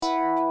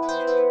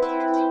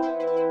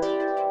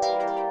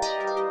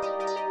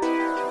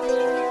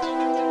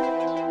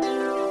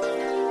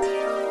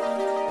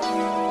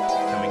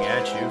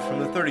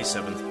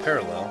37th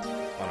parallel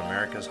on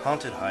America's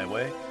haunted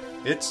highway.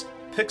 It's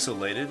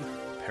Pixelated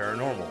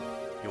Paranormal,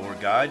 your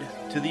guide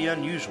to the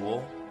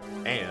unusual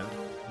and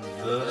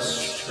the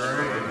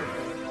strange.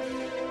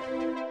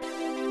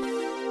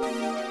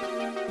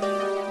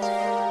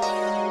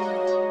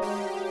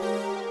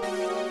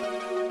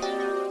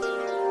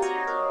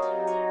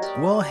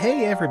 Well,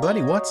 hey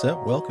everybody, what's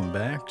up? Welcome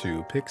back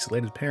to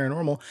Pixelated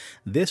Paranormal.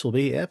 This will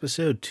be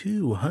episode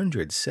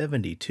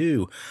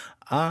 272.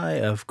 I,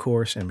 of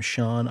course, am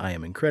Sean. I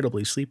am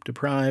incredibly sleep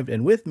deprived,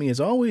 and with me,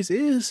 as always,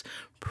 is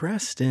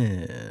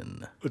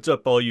Preston. What's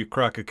up, all you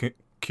crococoons,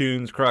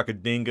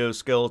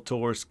 crocodingos,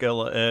 skeletors,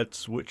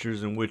 skeleettes,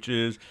 witchers and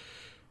witches,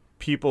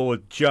 people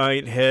with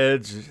giant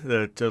heads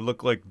that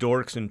look like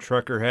dorks in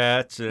trucker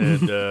hats,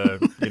 and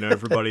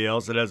everybody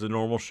else that has a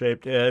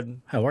normal-shaped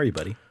head. How are you,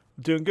 buddy?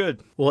 Doing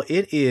good. Well,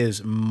 it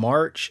is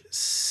March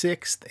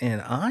 6th,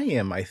 and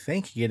I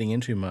think, getting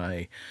into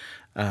my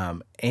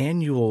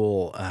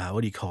annual,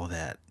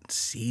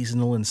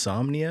 seasonal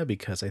insomnia,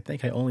 because I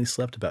think I only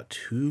slept about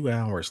 2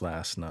 hours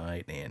last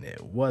night, and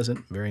it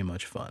wasn't very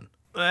much fun.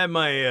 I have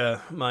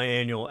my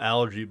annual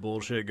allergy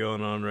bullshit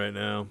going on right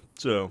now,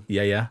 so...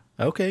 Yeah?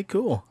 Okay,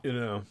 cool.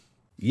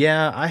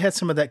 Yeah, I had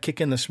some of that kick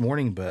in this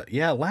morning, but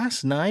yeah,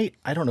 last night,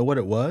 I don't know what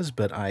it was,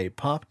 but I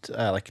popped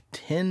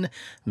 10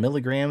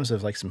 milligrams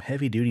of some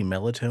heavy-duty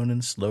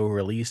melatonin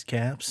slow-release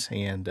caps,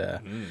 and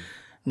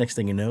next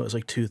thing you know, it was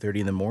 2:30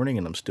 in the morning,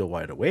 and I'm still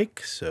wide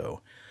awake,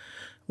 so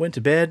went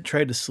to bed,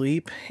 tried to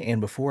sleep, and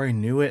before I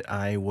knew it,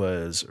 I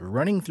was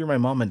running through my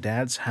mom and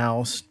dad's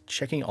house,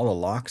 checking all the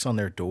locks on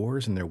their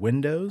doors and their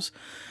windows,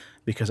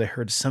 because I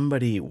heard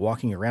somebody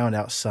walking around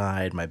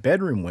outside my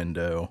bedroom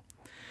window.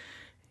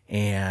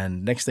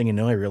 And next thing you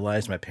know, I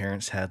realized my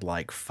parents had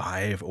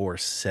 5 or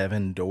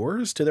 7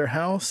 doors to their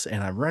house,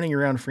 and I'm running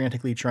around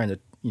frantically trying to,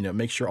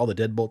 make sure all the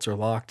deadbolts are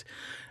locked.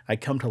 I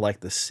come to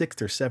the 6th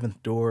or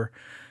 7th door,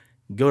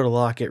 go to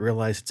lock it,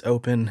 realize it's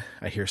open.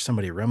 I hear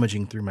somebody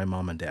rummaging through my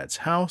mom and dad's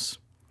house,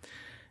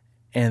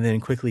 and then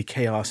quickly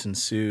chaos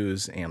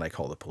ensues, and I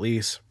call the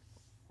police.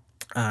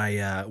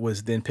 I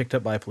was then picked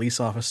up by a police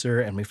officer,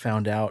 and we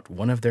found out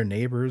one of their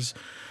neighbors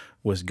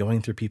was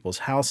going through people's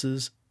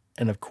houses.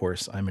 And of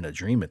course, I'm in a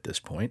dream at this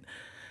point.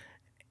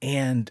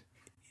 And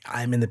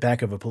I'm in the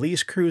back of a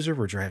police cruiser.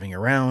 We're driving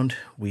around.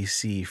 We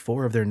see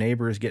 4 of their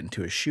neighbors get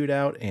into a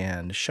shootout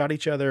and shot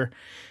each other.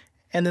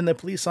 And then the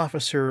police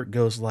officer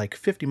goes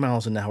 50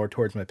 miles an hour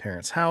towards my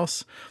parents'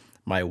 house.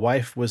 My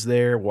wife was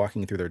there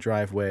walking through their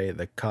driveway.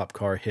 The cop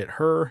car hit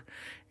her.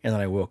 And then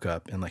I woke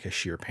up in a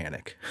sheer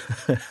panic.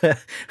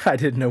 I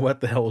didn't know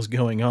what the hell was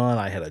going on.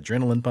 I had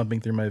adrenaline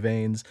pumping through my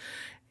veins.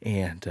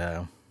 And,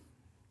 I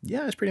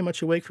was pretty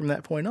much awake from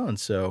that point on,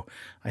 so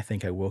I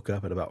think I woke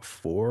up at about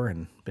 4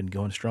 and been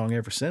going strong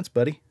ever since,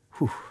 buddy.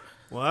 Whew.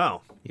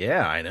 Wow.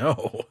 Yeah, I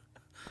know.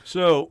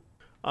 So,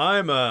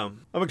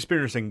 I'm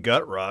experiencing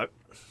gut rot.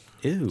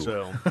 Ew.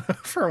 So,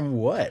 from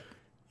what?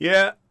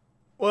 Yeah.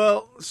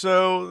 Well,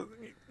 so,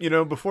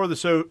 before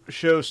the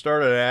show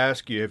started, I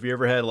asked you, have you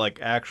ever had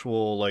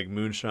actual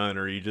moonshine,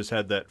 or you just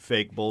had that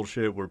fake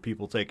bullshit where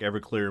people take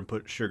Everclear and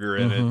put sugar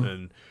in it,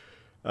 and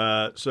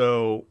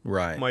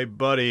right. My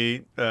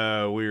buddy,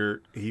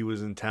 he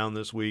was in town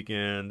this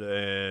weekend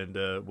and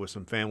with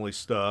some family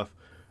stuff,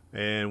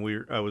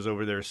 and I was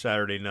over there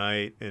Saturday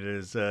night, and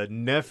his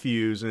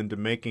nephew's into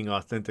making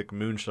authentic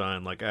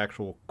moonshine,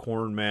 actual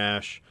corn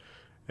mash,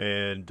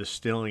 and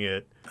distilling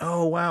it.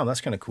 Oh wow,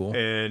 that's kind of cool.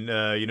 And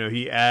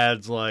he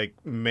adds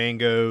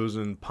mangoes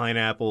and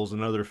pineapples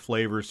and other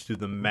flavors to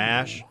the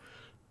mash. Ooh.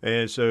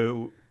 And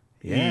so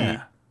he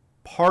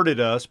parted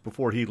us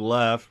before he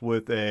left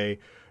with a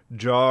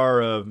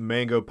jar of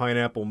mango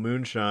pineapple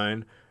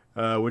moonshine,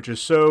 which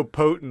is so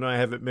potent I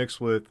have it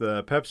mixed with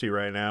Pepsi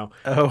right now.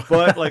 Oh.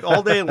 But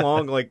all day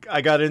long,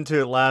 I got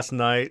into it last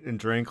night and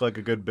drank a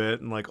good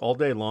bit, and all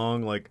day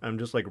long, I'm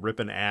just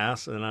ripping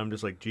ass, and I'm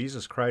just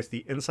Jesus Christ,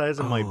 the insides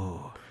of my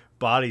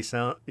body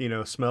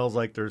smells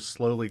like they're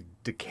slowly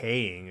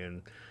decaying,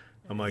 and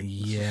I'm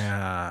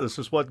yeah, this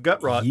is what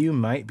gut rot. You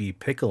might be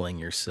pickling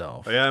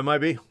yourself. Yeah, I might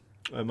be,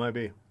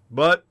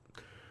 but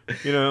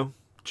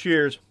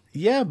cheers.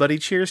 Yeah, buddy,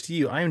 cheers to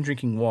you. I am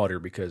drinking water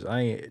because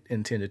I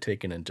intend to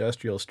take an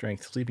industrial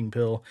strength sleeping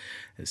pill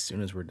as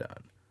soon as we're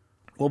done.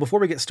 Well, before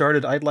we get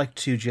started, I'd like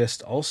to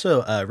just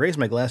also raise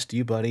my glass to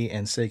you, buddy,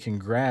 and say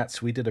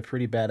congrats. We did a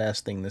pretty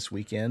badass thing this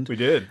weekend. We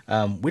did.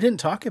 We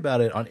didn't talk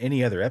about it on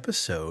any other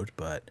episode,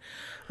 but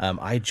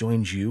I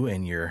joined you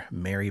and your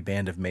merry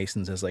band of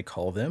Masons, as I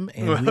call them,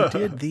 and we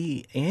did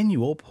the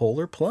annual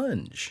polar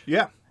plunge.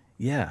 Yeah.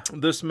 Yeah.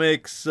 This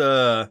makes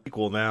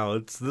equal now.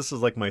 This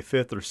is my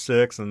 5th or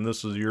 6th, and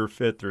this is your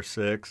 5th or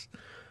 6th.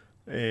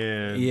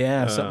 And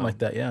yeah, something like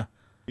that, yeah.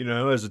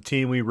 As a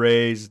team we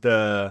raised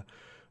so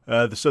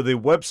the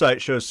website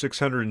shows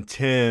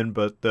 610,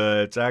 but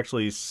it's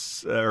actually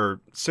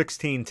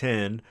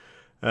 1610.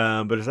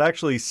 But it's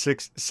actually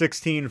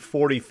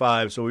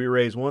 $1645, so we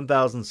raised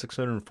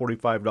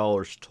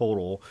 $1,645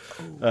 total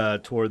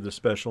toward the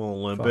Special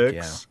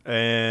Olympics. Yeah.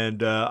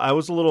 And I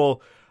was a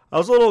little I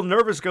was a little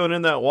nervous going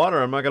in that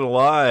water. I'm not gonna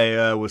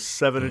lie. With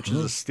 7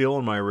 inches of steel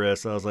in my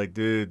wrist, I was like,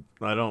 dude,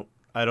 I don't,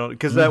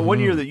 because that one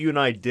year that you and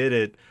I did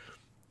it,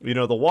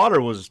 the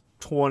water was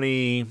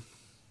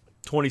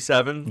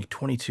 27,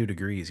 22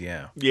 degrees.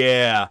 Yeah.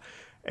 Yeah.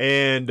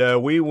 And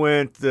we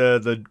went,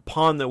 the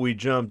pond that we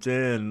jumped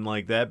in,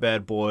 like that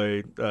bad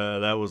boy,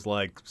 that was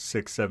like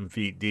 6-7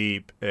 feet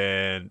deep,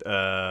 and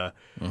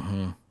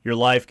your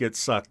life gets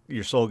sucked,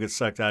 your soul gets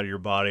sucked out of your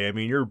body. I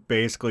mean, you're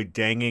basically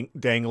dangling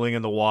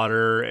in the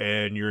water,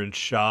 and you're in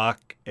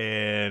shock.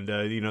 And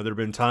there have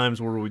been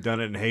times where we've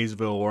done it in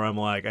Hayesville where I'm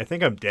like, I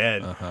think I'm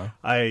dead.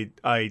 I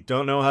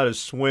don't know how to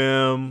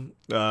swim.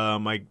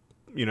 Where's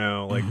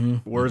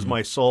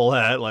my soul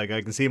at? Like,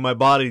 I can see my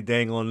body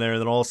dangling there,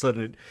 and then all of a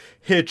sudden it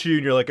hits you,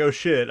 and you're like, oh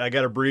shit, I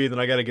gotta breathe, and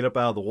I gotta get up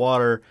out of the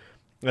water.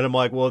 And I'm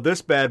like, well, if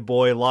this bad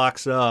boy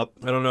locks up,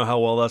 I don't know how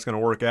well that's gonna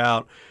work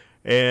out.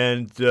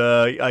 And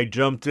I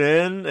jumped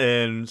in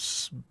and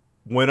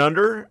went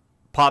under,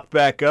 popped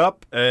back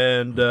up,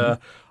 and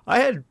I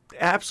had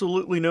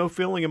absolutely no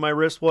feeling in my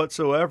wrist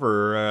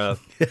whatsoever.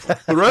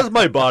 The rest of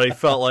my body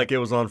felt like it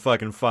was on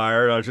fucking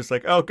fire. I was just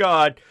like, oh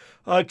God.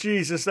 Oh,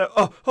 Jesus.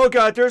 Oh,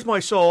 God, there's my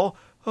soul.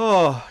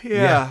 Oh,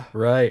 yeah.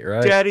 Right.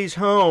 Daddy's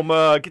home.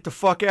 Get the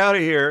fuck out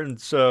of here. And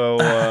so,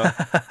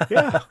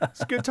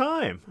 it's a good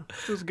time.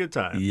 It was a good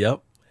time.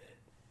 Yep.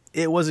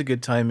 It was a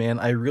good time, man.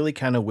 I really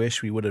kind of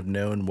wish we would have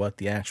known what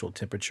the actual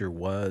temperature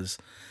was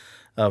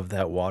of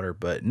that water.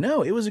 But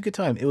no, it was a good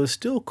time. It was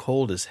still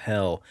cold as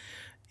hell.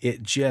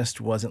 It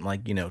just wasn't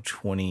like,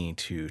 20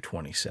 to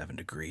 27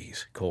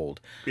 degrees cold.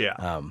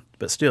 Yeah.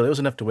 But still, it was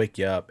enough to wake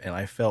you up, and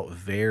I felt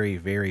very,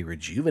 very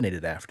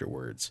rejuvenated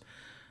afterwards.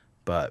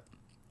 But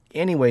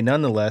anyway,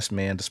 nonetheless,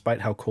 man,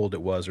 despite how cold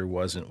it was or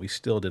wasn't, we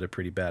still did a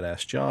pretty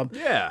badass job.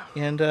 Yeah.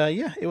 And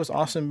it was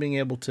awesome being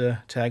able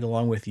to tag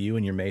along with you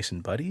and your Mason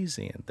buddies,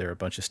 and they're a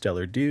bunch of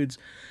stellar dudes.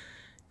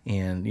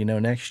 And,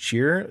 next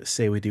year,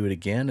 say we do it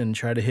again and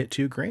try to hit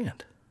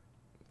 $2,000.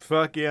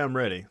 Fuck yeah, I'm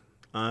ready.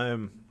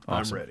 I'm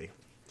ready.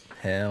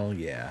 Hell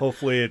yeah.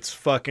 Hopefully it's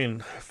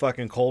fucking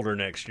colder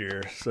next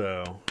year,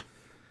 so.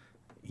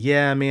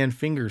 Yeah, man,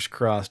 fingers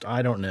crossed.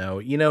 I don't know.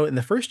 In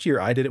the first year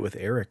I did it with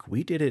Eric,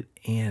 we did it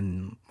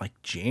in like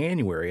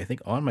January, I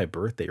think on my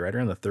birthday, right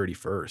around the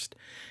 31st.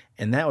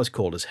 And that was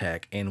cold as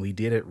heck. And we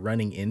did it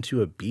running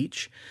into a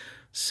beach.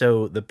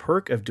 So the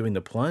perk of doing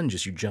the plunge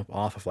is you jump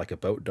off of like a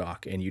boat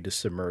dock and you just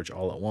submerge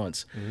all at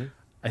once. Mm-hmm.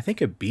 I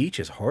think a beach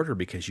is harder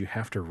because you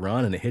have to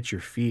run and it hits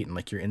your feet, and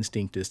like your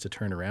instinct is to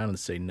turn around and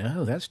say,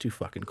 no, that's too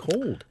fucking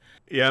cold.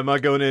 Yeah, I'm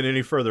not going in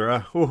any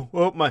further.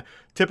 My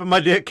tip of my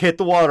dick hit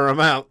the water. I'm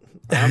out.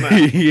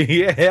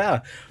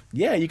 Yeah.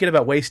 Yeah, you get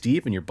about waist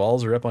deep and your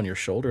balls are up on your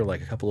shoulder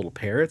like a couple little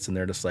parrots, and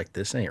they're just like,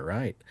 this ain't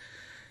right.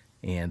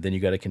 And then you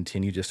got to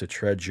continue just to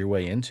trudge your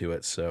way into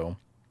it. So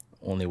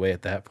only way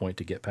at that point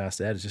to get past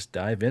that is just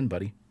dive in,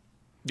 buddy.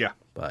 Yeah.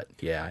 But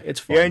yeah, it's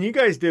fun. Yeah, and you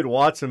guys did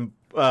Watson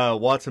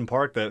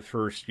Park that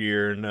first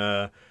year, and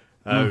I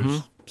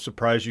was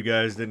surprised you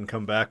guys didn't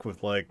come back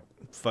with like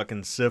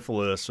fucking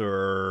syphilis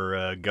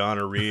or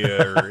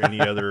gonorrhea or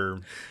any other.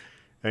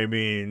 I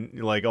mean,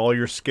 like all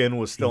your skin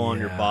was still on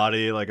your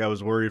body. Like I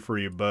was worried for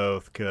you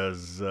both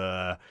because,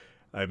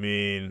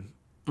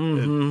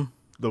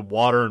 the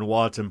water in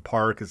Watson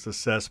Park is a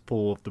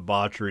cesspool of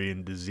debauchery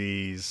and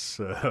disease.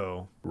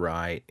 So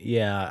right,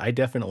 yeah, I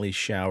definitely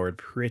showered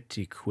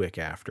pretty quick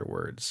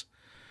afterwards.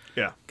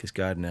 Yeah, because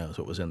God knows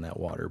what was in that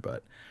water.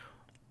 But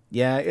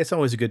yeah, it's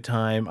always a good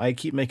time. I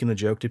keep making the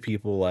joke to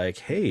people like,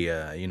 hey,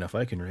 if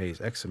I can raise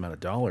X amount of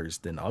dollars,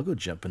 then I'll go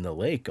jump in the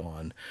lake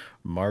on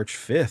March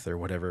 5th or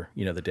whatever,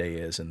 the day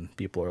is. And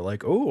people are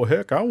like, oh,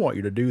 heck, I want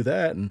you to do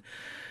that. And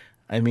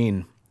I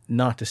mean,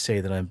 not to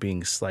say that I'm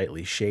being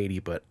slightly shady,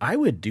 but I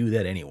would do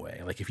that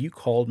anyway. Like if you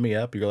called me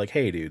up, you're like,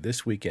 hey, dude,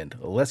 this weekend,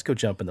 let's go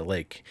jump in the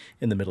lake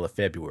in the middle of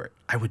February.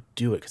 I would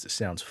do it because it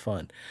sounds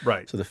fun.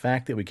 Right. So the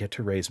fact that we get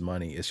to raise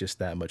money is just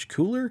that much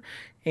cooler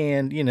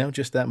and,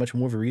 just that much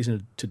more of a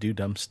reason to do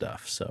dumb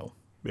stuff. So,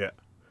 yeah.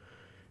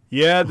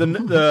 Yeah,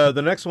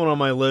 the next one on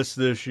my list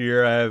this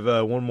year, I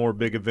have one more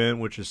big event,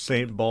 which is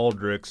St.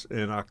 Baldrick's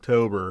in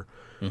October.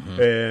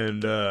 Mm-hmm.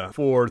 And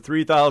for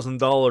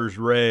 $3,000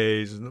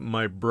 raised,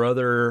 my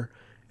brother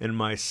and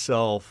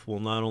myself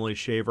will not only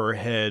shave our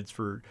heads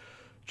for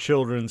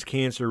children's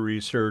cancer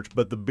research,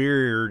 but the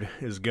beard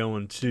is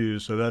going too.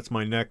 So that's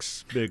my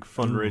next big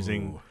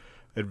fundraising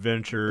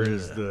adventure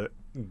is to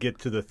get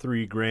to the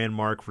 $3,000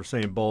 mark for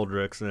St.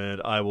 Baldrick's,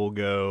 and I will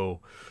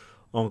go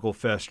Uncle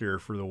Fester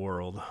for the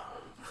world.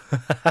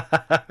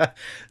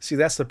 See,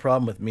 that's the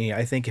problem with me.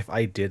 I think if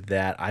I did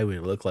that, I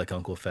would look like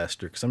Uncle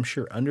Fester, because I'm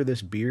sure under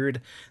this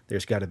beard,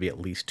 there's got to be at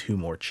least 2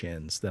 more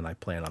chins than I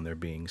plan on there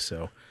being.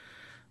 So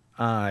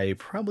I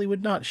probably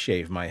would not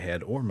shave my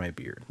head or my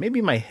beard.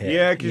 Maybe my head.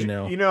 Yeah, because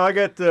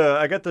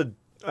I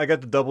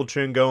got the double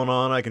chin going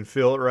on. I can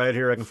feel it right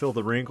here. I can feel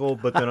the wrinkle,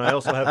 but then I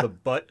also have the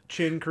butt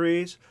chin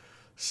crease.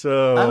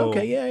 So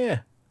okay, yeah.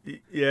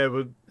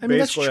 But I mean,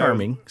 that's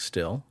charming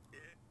still.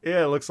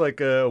 Yeah, it looks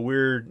like a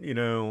weird,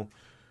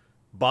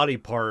 body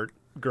part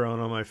growing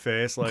on my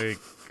face. Like,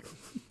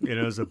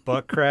 Is it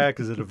butt crack?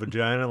 Is it a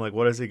vagina? Like,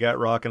 what has he got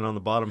rocking on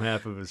the bottom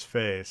half of his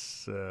face?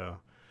 So,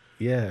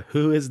 yeah,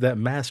 who is that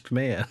masked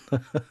man?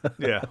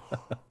 yeah.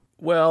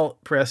 Well,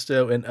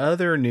 presto, in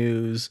other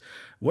news,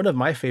 one of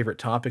my favorite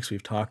topics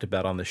we've talked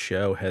about on the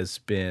show has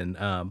been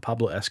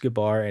Pablo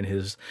Escobar and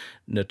his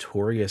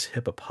notorious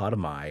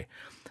hippopotami.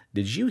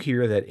 Did you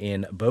hear that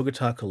in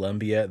Bogota,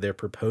 Colombia, they're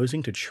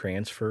proposing to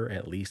transfer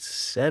at least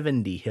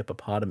 70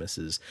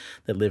 hippopotamuses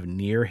that live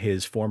near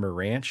his former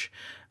ranch?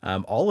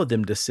 All of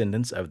them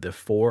descendants of the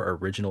 4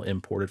 original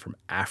imported from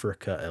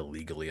Africa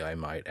illegally, I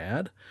might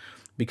add,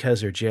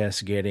 because they're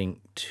just getting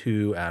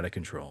too out of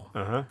control.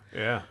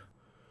 Yeah.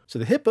 So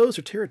the hippos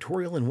are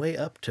territorial and weigh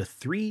up to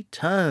 3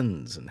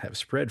 tons and have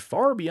spread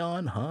far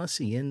beyond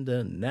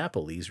Hacienda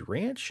Napoli's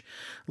ranch,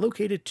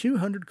 located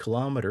 200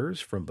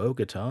 kilometers from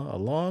Bogota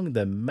along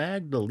the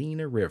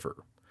Magdalena River.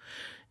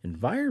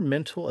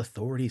 Environmental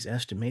authorities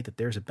estimate that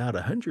there's about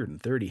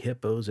 130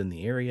 hippos in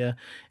the area,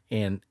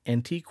 and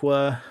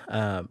Antigua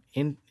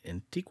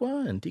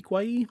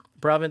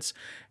province,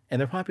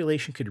 and their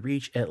population could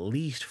reach at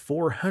least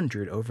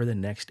 400 over the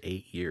next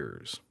 8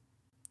 years.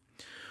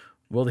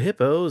 Well, the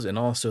hippos and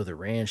also the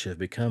ranch have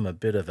become a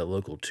bit of a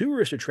local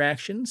tourist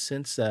attraction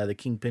since the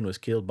kingpin was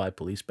killed by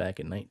police back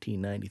in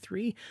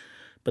 1993.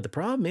 But the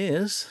problem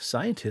is,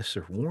 scientists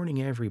are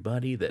warning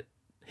everybody that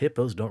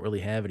hippos don't really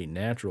have any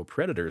natural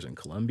predators in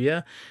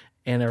Colombia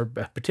and are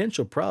a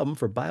potential problem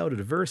for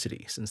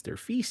biodiversity since their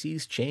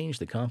feces change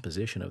the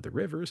composition of the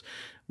rivers,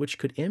 which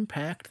could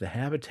impact the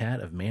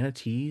habitat of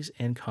manatees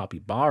and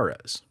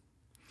capybaras.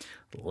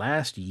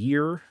 Last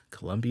year,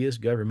 Colombia's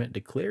government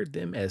declared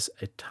them as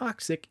a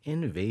toxic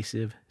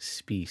invasive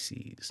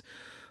species.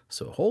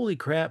 So, holy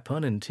crap,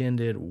 pun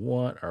intended,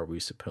 what are we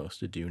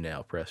supposed to do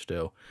now,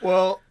 Presto?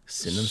 Well,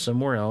 send them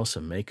somewhere else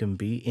and make them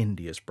be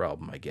India's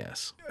problem, I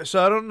guess.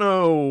 So I don't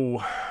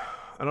know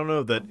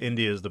that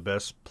India is the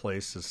best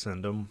place to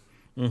send them,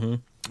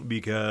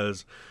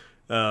 because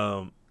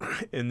in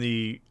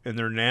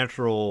their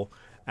natural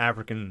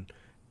African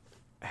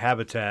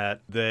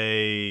habitat,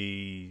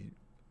 they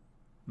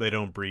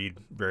don't breed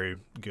very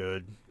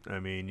good. I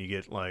mean, you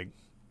get like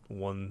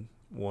one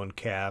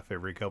calf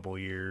every couple of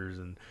years,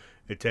 and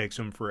it takes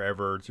them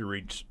forever to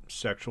reach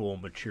sexual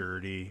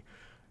maturity.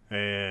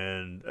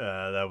 And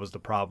that was the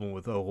problem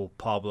with old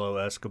Pablo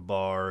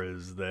Escobar,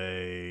 is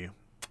they,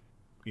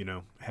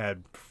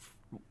 had,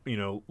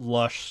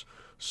 lush,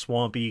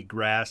 swampy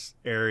grass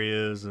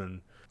areas and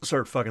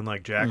started fucking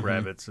like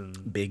jackrabbits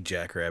and big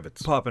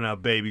jackrabbits popping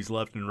out babies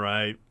left and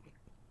right.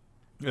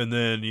 And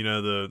then,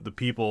 the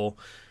people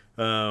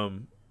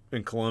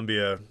in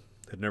Colombia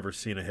had never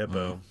seen a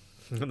hippo.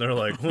 And they're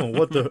like,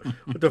 what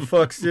the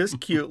fuck's this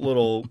cute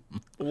little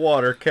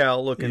water cow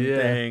looking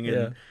thing?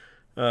 And,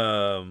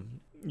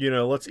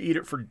 let's eat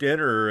it for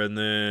dinner. And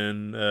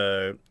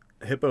then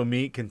hippo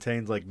meat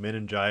contains like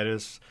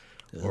meningitis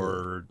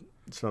or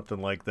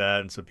something like that.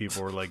 And so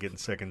people were like getting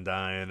sick and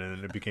dying,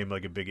 and it became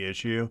like a big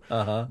issue.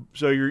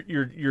 So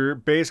you're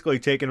basically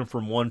taking them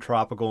from one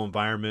tropical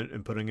environment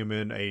and putting them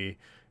in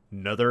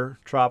another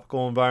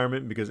tropical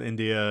environment, because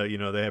India,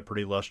 they have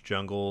pretty lush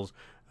jungles.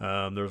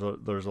 There's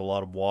a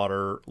lot of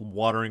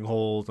watering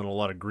holes and a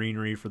lot of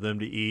greenery for them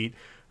to eat.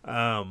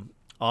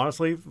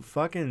 Honestly,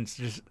 fucking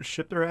just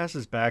ship their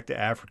asses back to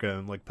Africa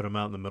and like put them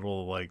out in the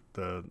middle of like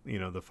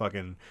the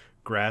fucking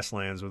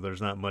grasslands where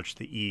there's not much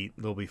to eat.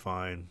 They'll be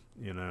fine.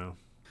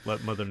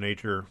 Let Mother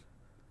Nature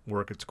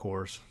work its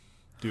course,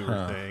 do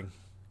her thing.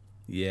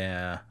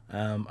 Yeah.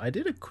 I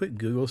did a quick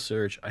Google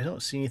search. I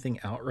don't see anything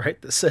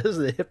outright that says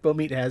the hippo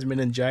meat has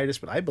meningitis,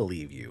 but I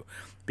believe you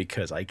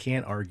because I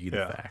can't argue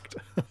the fact.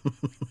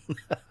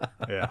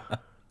 Yeah.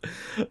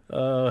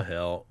 Oh,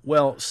 hell.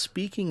 Well,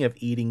 speaking of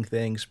eating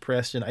things,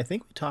 Preston, I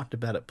think we talked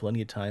about it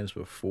plenty of times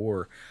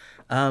before.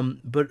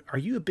 But are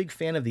you a big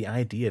fan of the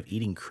idea of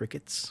eating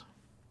crickets?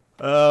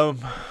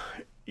 I've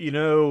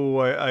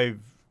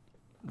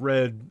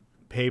read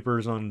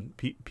papers on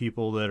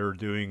people that are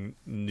doing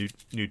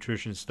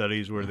nutrition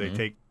studies where they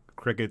take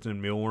crickets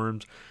and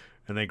mealworms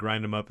and they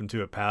grind them up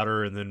into a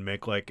powder and then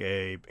make like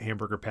a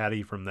hamburger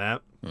patty from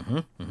that.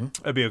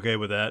 I'd be okay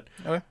with that.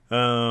 Okay.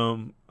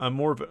 I'm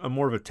more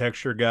of a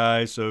texture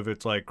guy, so if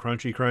it's like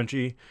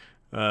crunchy,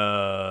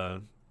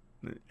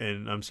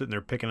 and I'm sitting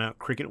there picking out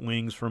cricket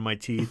wings from my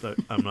teeth,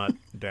 I'm not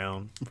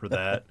down for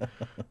that.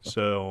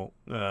 So,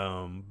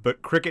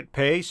 but cricket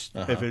paste,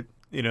 if it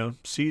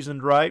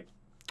seasoned right,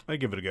 I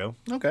give it a go.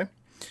 Okay.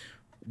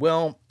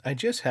 Well, I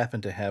just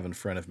happen to have in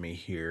front of me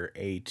here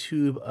a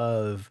tube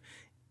of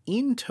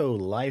Into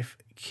Life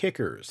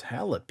Kickers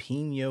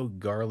jalapeno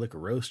garlic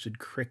roasted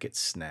cricket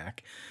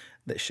snack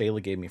that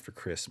Shayla gave me for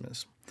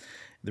Christmas.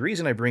 The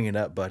reason I bring it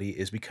up, buddy,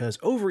 is because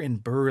over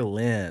in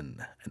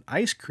Berlin, an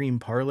ice cream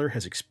parlor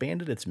has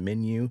expanded its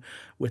menu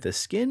with a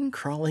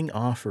skin-crawling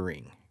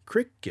offering: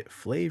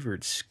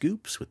 cricket-flavored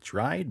scoops with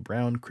dried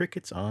brown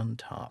crickets on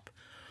top.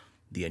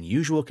 The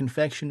unusual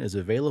confection is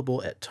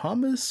available at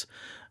Thomas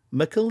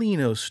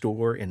Michelino's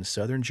store in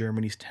southern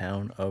Germany's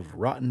town of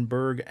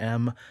Rottenburg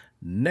am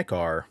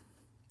Neckar.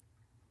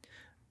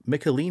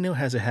 Michelino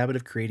has a habit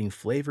of creating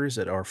flavors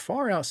that are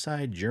far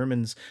outside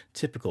Germans'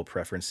 typical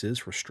preferences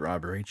for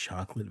strawberry,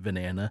 chocolate,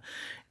 banana,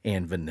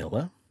 and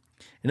vanilla.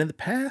 And in the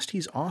past,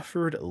 he's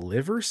offered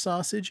liver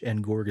sausage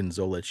and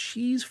gorgonzola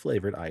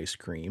cheese-flavored ice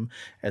cream,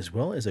 as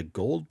well as a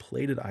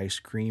gold-plated ice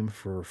cream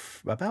for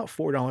about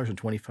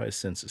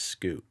 $4.25 a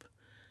scoop.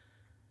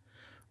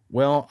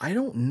 Well, I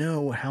don't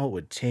know how it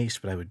would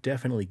taste, but I would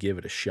definitely give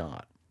it a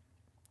shot.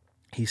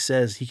 He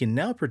says he can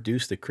now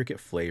produce the cricket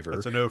flavor.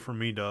 That's a no from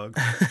me, dog.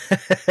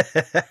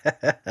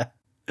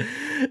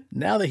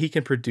 Now that he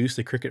can produce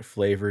the cricket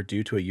flavor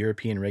due to a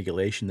European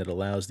regulation that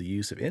allows the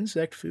use of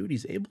insect food,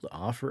 he's able to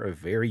offer a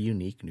very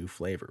unique new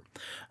flavor.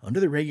 Under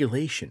the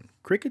regulation,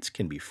 crickets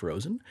can be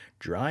frozen,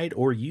 dried,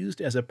 or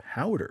used as a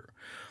powder.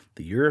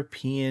 The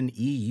European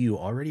EU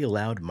already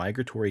allowed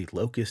migratory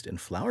locust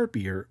and flower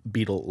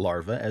beetle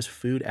larvae as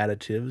food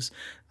additives,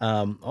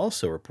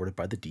 also reported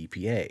by the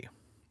DPA.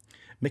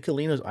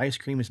 Michelino's ice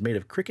cream is made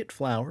of cricket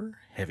flour,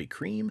 heavy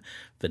cream,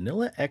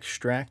 vanilla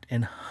extract,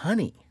 and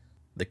honey.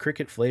 The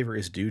cricket flavor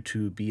is due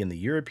to be in the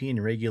European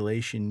Union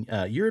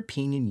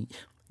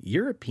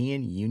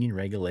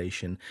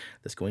regulation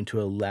that's going to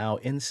allow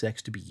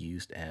insects to be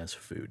used as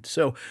food.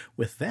 So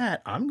with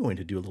that, I'm going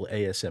to do a little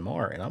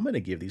ASMR, and I'm going to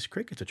give these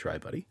crickets a try,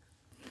 buddy.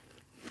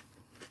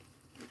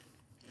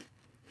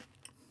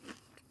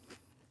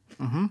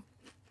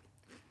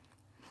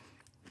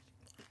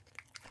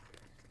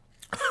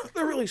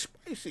 They're really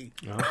spicy.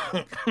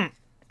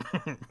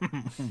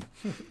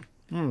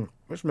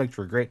 This makes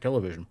for great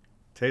television.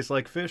 Tastes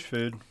like fish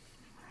food.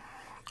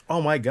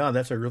 Oh my God,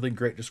 that's a really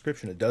great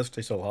description. It does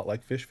taste a lot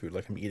like fish food,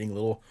 like I'm eating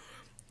little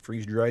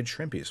freeze-dried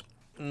shrimpies.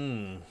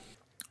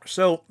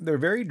 So they're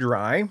very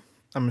dry.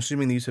 I'm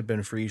assuming these have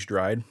been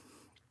freeze-dried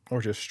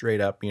or just straight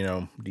up,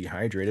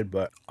 dehydrated.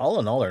 But all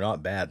in all, they're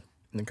not bad.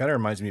 And it kind of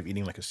reminds me of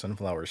eating like a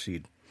sunflower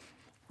seed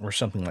or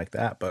something like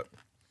that. But,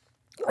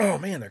 oh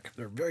man,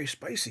 they're very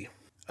spicy.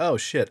 Oh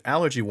shit,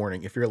 allergy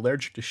warning. If you're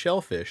allergic to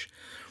shellfish,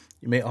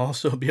 you may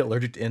also be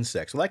allergic to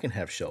insects. Well, I can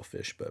have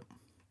shellfish, but...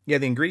 yeah,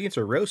 the ingredients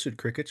are roasted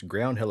crickets,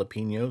 ground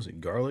jalapenos,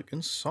 garlic,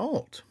 and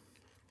salt.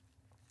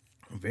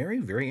 Very,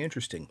 very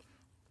interesting.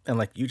 And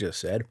like you just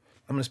said,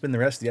 I'm going to spend the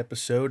rest of the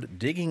episode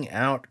digging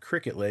out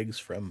cricket legs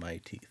from my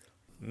teeth.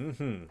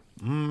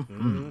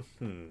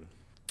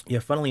 Yeah,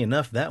 funnily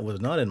enough, that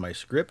was not in my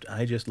script.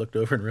 I just looked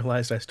over and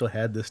realized I still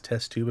had this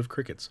test tube of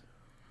crickets.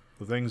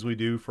 The things we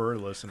do for our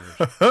listeners.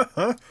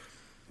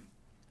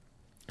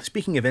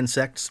 Speaking of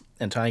insects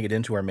and tying it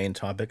into our main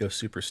topic of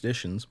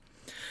superstitions,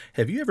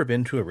 have you ever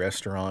been to a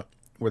restaurant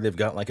where they've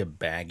got like a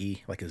baggie,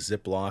 like a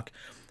Ziploc,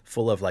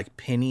 full of like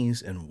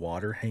pennies and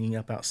water hanging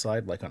up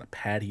outside, like on a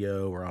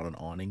patio or on an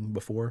awning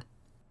before?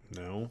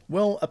 No.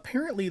 Well,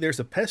 apparently there's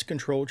a pest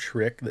control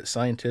trick that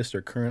scientists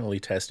are currently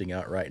testing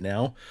out right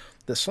now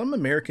that some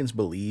Americans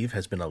believe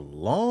has been a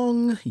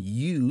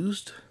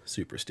long-used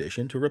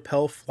superstition to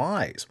repel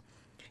flies.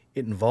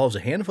 It involves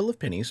a handful of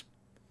pennies,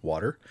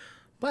 water,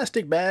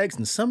 plastic bags,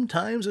 and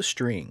sometimes a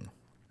string.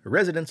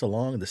 Residents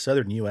along the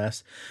southern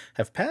U.S.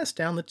 have passed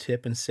down the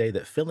tip and say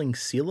that filling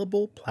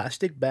sealable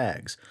plastic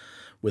bags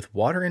with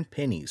water and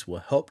pennies will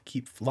help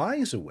keep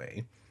flies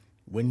away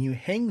when you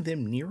hang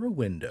them near a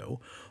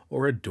window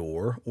or a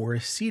door or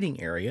a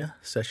seating area,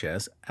 such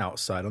as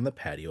outside on the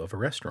patio of a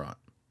restaurant.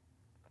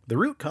 The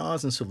root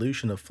cause and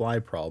solution of fly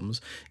problems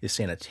is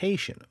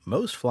sanitation.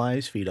 Most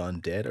flies feed on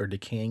dead or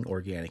decaying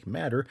organic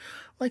matter,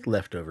 like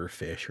leftover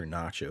fish or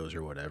nachos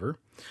or whatever.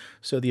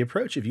 So the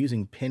approach of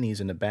using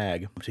pennies in a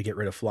bag to get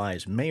rid of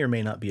flies may or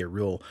may not be a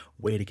real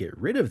way to get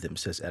rid of them,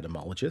 says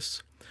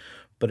etymologists.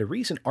 But a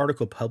recent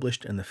article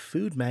published in the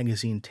food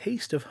magazine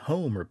Taste of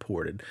Home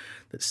reported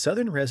that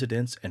Southern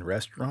residents and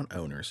restaurant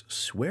owners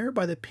swear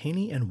by the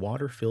penny and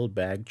water-filled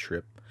bag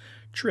trick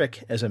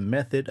as a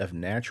method of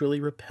naturally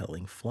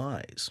repelling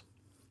flies.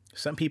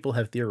 Some people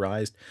have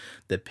theorized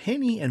the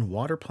penny and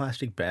water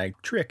plastic bag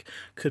trick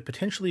could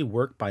potentially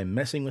work by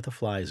messing with a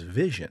fly's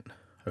vision,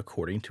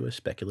 according to a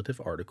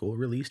speculative article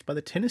released by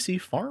the Tennessee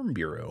Farm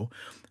Bureau,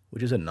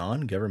 which is a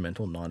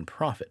non-governmental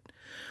nonprofit.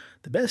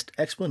 The best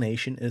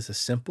explanation is a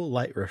simple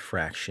light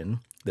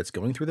refraction that's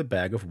going through the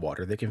bag of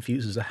water that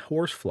confuses a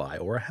horsefly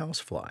or a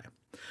housefly.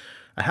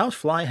 A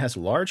housefly has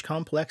large,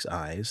 complex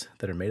eyes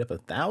that are made up of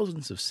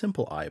thousands of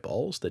simple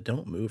eyeballs that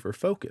don't move or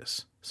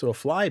focus. So a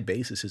fly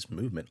bases its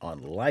movement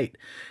on light,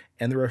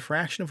 and the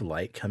refraction of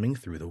light coming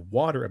through the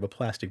water of a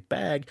plastic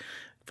bag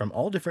from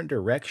all different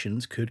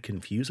directions could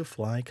confuse a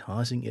fly,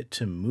 causing it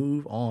to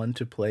move on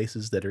to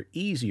places that are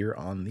easier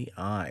on the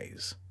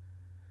eyes.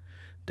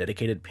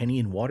 Dedicated penny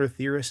and water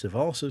theorists have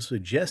also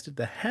suggested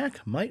the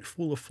hack might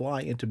fool a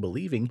fly into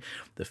believing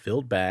the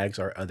filled bags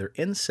are other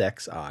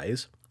insects'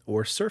 eyes,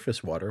 or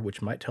surface water,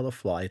 which might tell a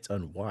fly it's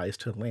unwise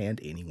to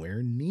land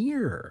anywhere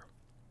near.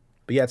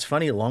 But yeah, it's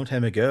funny, a long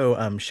time ago,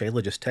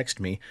 Shayla just texted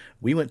me,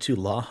 we went to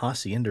La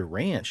Hacienda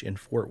Ranch in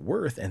Fort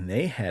Worth, and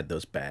they had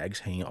those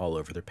bags hanging all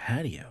over their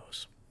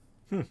patios.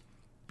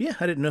 Yeah,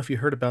 I didn't know if you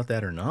heard about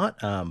that or not,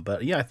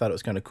 but yeah, I thought it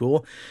was kind of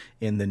cool.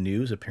 In the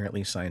news,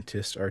 apparently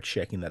scientists are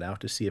checking that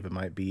out to see if it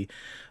might be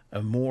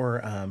a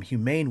more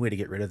humane way to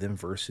get rid of them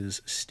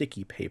versus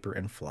sticky paper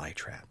and fly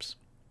traps.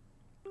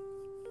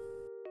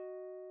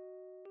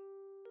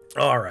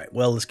 All right,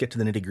 well, let's get to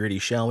the nitty-gritty,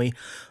 shall we?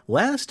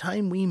 Last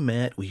time we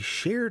met, we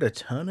shared a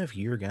ton of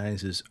your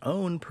guys'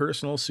 own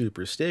personal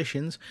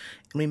superstitions,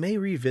 and we may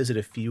revisit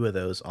a few of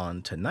those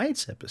on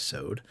tonight's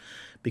episode,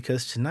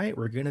 because tonight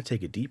we're going to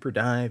take a deeper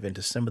dive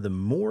into some of the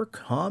more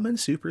common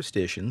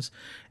superstitions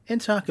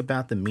and talk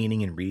about the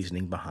meaning and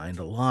reasoning behind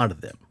a lot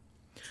of them.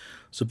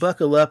 So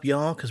buckle up,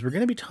 y'all, because we're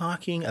going to be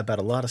talking about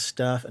a lot of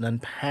stuff and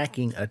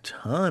unpacking a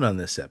ton on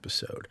this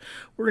episode.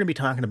 We're going to be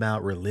talking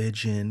about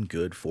religion,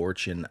 good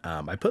fortune.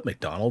 I put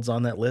McDonald's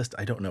on that list.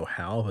 I don't know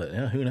how, but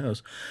who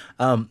knows.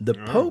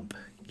 The Pope,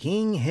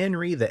 King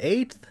Henry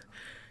VIII,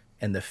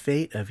 and the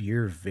fate of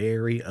your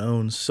very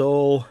own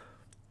soul.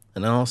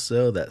 And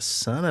also that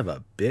son of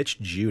a bitch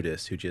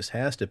Judas, who just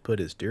has to put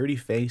his dirty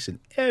face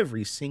in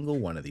every single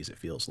one of these, it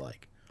feels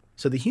like.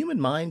 So the human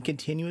mind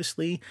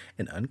continuously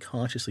and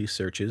unconsciously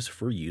searches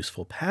for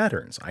useful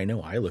patterns. I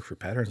know I look for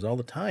patterns all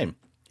the time.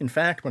 In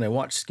fact, when I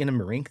watched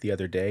Skinamarink the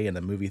other day in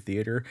the movie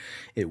theater,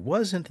 it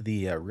wasn't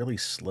the really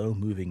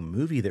slow-moving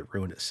movie that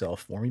ruined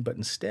itself for me, but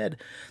instead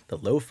the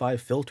lo-fi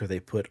filter they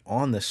put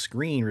on the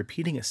screen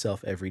repeating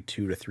itself every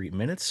 2 to 3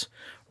 minutes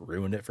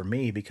ruined it for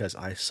me because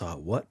I saw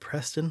what,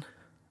 Preston?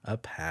 A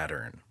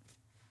pattern.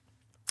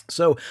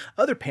 So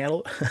other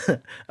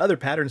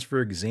patterns,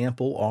 for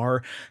example,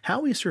 are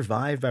how we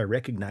survive by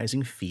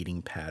recognizing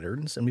feeding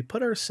patterns, and we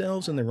put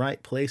ourselves in the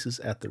right places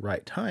at the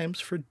right times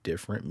for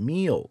different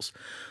meals.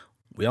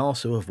 We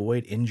also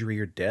avoid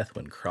injury or death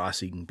when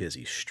crossing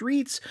busy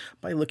streets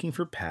by looking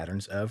for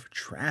patterns of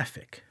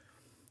traffic.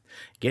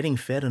 Getting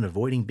fed and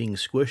avoiding being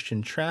squished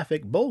in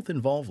traffic both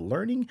involve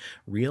learning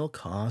real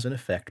cause and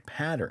effect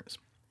patterns.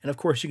 And of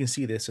course, you can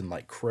see this in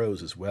like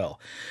crows as well.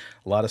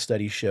 A lot of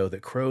studies show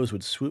that crows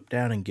would swoop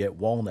down and get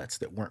walnuts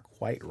that weren't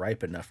quite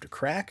ripe enough to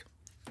crack.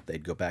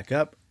 They'd go back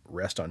up,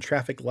 rest on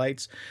traffic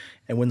lights,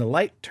 and when the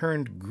light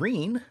turned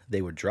green,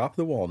 they would drop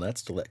the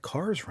walnuts to let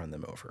cars run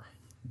them over.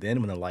 Then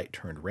when the light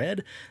turned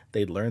red,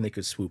 they'd learn they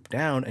could swoop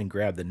down and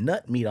grab the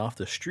nut meat off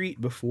the street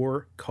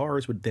before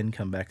cars would then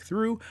come back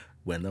through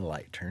when the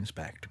light turns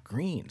back to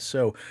green.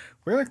 So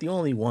we aren't the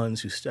only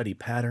ones who study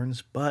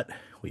patterns, but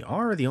we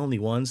are the only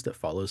ones that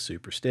follow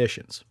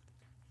superstitions.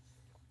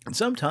 And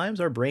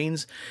sometimes our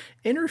brains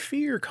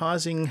interfere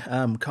causing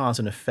cause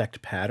and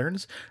effect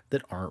patterns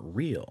that aren't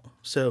real.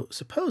 So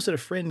suppose that a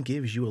friend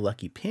gives you a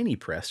lucky penny,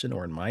 Preston,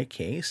 or in my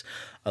case,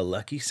 a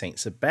lucky St.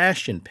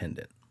 Sebastian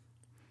pendant.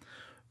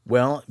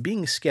 Well,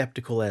 being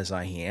skeptical as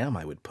I am,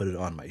 I would put it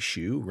on my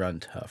shoe, run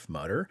Tough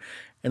Mudder,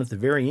 and at the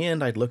very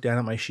end, I'd look down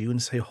at my shoe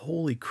and say,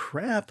 holy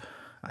crap,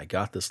 I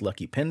got this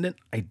lucky pendant.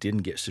 I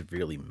didn't get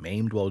severely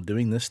maimed while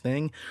doing this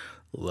thing.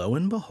 Lo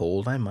and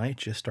behold, I might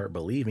just start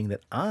believing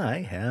that I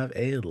have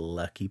a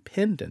lucky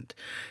pendant,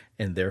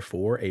 and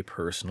therefore a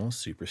personal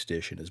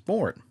superstition is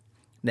born.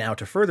 Now,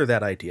 to further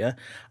that idea,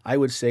 I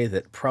would say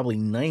that probably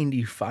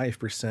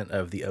 95%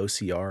 of the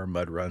OCR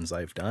mud runs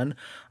I've done,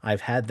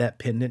 I've had that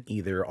pendant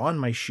either on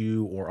my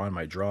shoe or on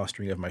my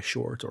drawstring of my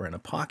shorts or in a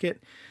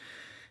pocket.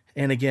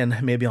 And again,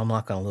 maybe I'll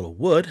knock on a little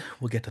wood.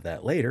 We'll get to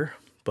that later.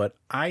 But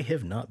I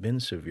have not been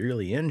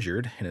severely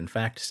injured, and in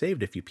fact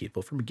saved a few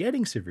people from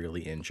getting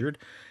severely injured.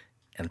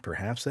 And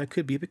perhaps that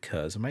could be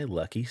because of my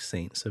lucky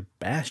St.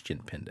 Sebastian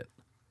pendant.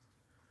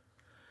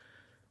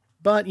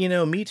 But,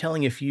 me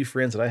telling a few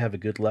friends that I have a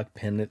good luck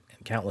pendant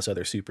and countless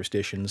other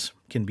superstitions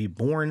can be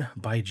born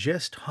by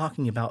just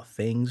talking about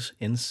things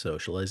in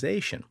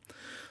socialization.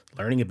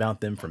 Learning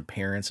about them from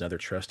parents and other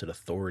trusted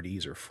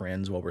authorities or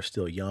friends while we're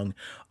still young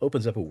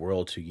opens up a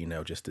world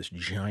to, just this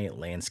giant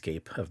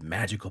landscape of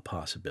magical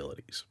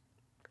possibilities.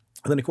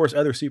 And then, of course,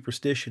 other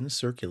superstitions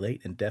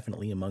circulate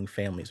indefinitely among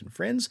families and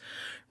friends,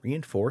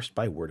 reinforced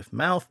by word of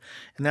mouth,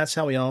 and that's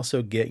how we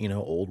also get,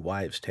 old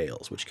wives'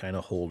 tales, which kind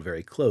of hold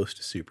very close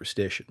to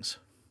superstitions.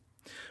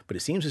 But it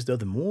seems as though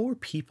the more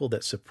people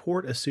that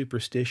support a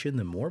superstition,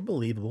 the more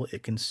believable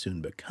it can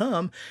soon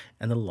become,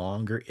 and the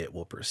longer it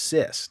will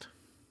persist.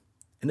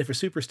 And if a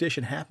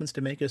superstition happens to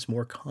make us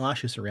more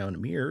cautious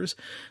around mirrors,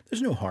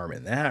 there's no harm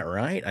in that,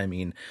 right? I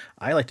mean,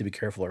 I like to be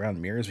careful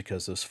around mirrors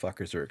because those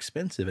fuckers are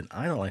expensive, and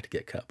I don't like to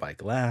get cut by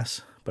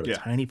glass. But a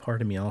tiny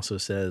part of me also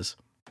says,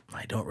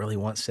 I don't really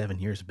want 7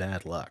 years of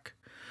bad luck.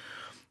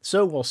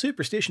 So while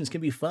superstitions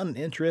can be fun and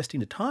interesting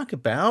to talk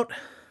about,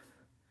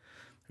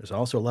 there's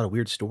also a lot of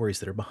weird stories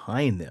that are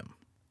behind them.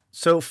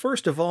 So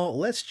first of all,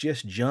 let's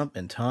just jump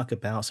and talk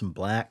about some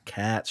black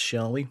cats,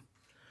 shall we?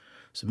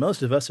 So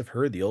most of us have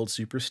heard the old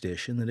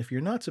superstition that if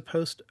you're not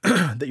supposed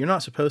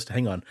to,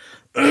 hang on,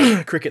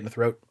 cricket in the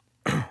throat.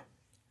 I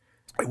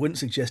wouldn't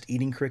suggest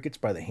eating crickets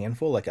by the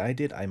handful like I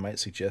did. I might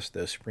suggest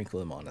though sprinkle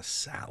them on a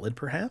salad,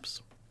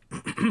 perhaps.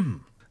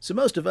 So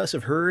most of us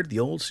have heard the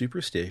old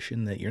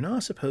superstition that you're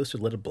not supposed to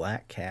let a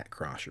black cat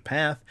cross your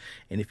path,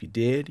 and if you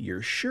did,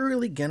 you're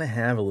surely gonna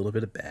have a little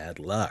bit of bad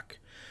luck.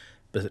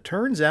 But as it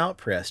turns out,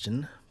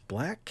 Preston,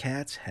 black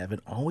cats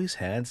haven't always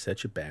had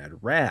such a bad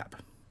rap.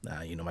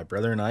 My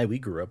brother and I, we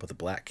grew up with a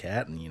black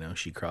cat, and,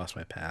 she crossed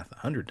my path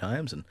 100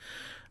 times, and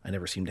I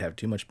never seemed to have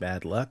too much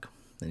bad luck.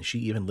 And she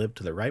even lived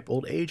to the ripe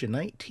old age of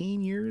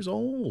 19 years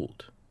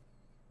old.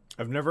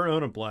 I've never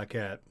owned a black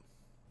cat.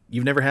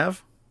 You've never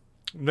have?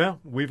 No,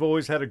 we've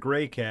always had a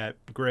gray cat.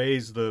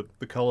 Gray's the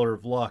color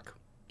of luck.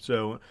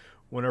 So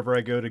whenever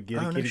I go to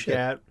get a kitty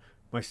cat,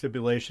 my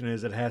stipulation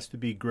is it has to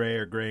be gray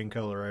or gray in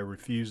color. I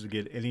refuse to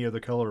get any other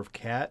color of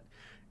cat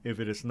if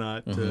it is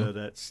not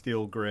that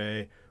steel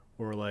gray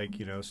or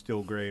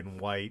steel gray and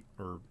white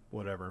or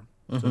whatever.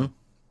 So,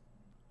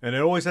 and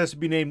it always has to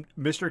be named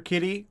Mr.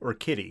 Kitty or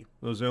Kitty.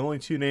 Those are the only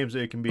two names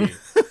that it can be.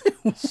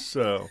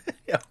 So.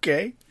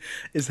 Okay.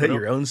 Is that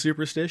your own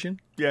superstition?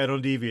 Yeah, I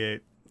don't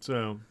deviate.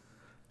 So.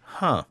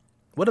 Huh.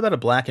 What about a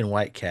black and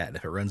white cat?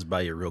 If it runs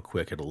by you real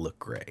quick, it'll look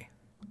gray.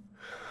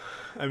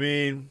 I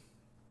mean,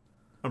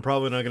 I'm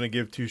probably not going to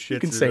give two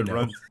shits if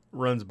it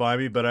runs by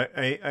me, but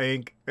I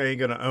ain't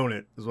going to own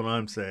it, is what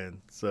I'm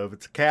saying. So if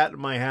it's a cat in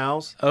my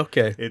house,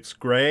 okay, it's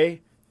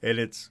gray, and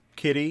it's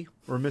Kitty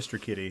or Mr.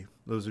 Kitty.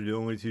 Those are the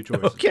only two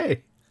choices.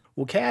 Okay.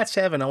 Well, cats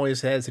haven't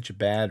always had such a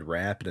bad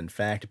rap, and in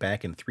fact,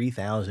 back in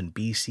 3000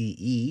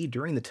 BCE,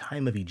 during the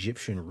time of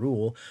Egyptian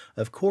rule,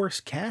 of course,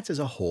 cats as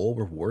a whole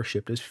were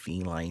worshipped as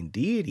feline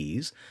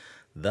deities.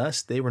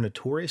 Thus, they were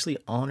notoriously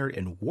honored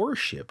and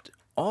worshipped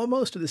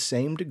almost to the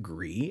same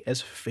degree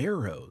as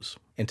pharaohs,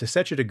 and to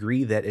such a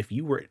degree that if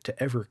you were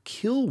to ever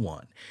kill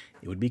one,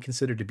 it would be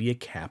considered to be a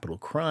capital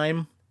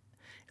crime.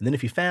 And then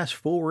if you fast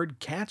forward,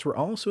 cats were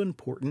also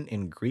important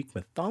in Greek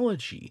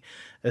mythology,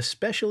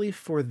 especially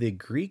for the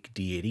Greek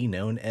deity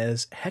known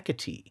as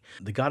Hecate,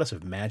 the goddess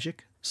of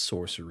magic,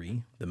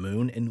 sorcery, the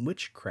moon, and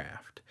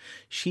witchcraft.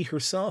 She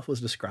herself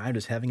was described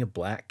as having a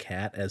black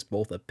cat as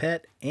both a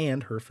pet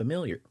and her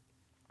familiar.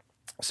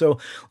 So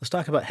let's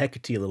talk about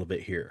Hecate a little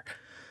bit here.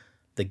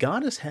 The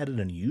goddess had an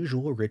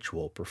unusual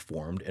ritual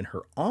performed in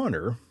her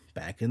honor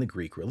back in the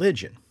Greek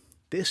religion.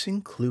 This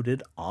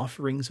included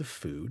offerings of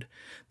food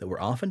that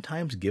were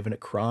oftentimes given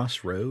at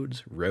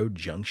crossroads, road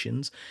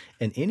junctions,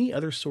 and any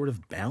other sort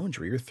of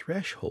boundary or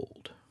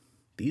threshold.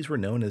 These were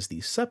known as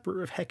the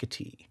Supper of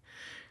Hecate.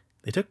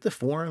 They took the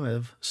form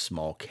of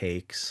small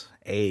cakes,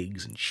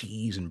 eggs, and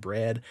cheese and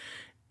bread,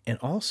 and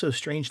also,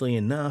 strangely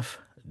enough,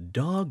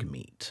 dog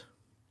meat.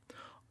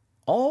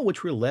 All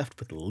which were left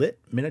with lit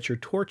miniature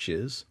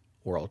torches,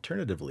 or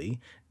alternatively,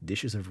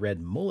 dishes of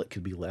red mullet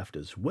could be left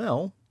as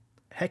well.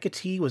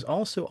 Hecate was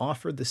also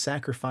offered the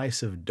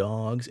sacrifice of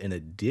dogs in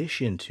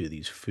addition to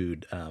these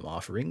food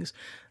offerings,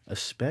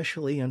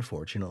 especially,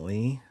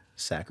 unfortunately,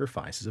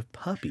 sacrifices of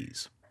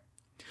puppies.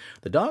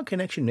 The dog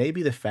connection may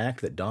be the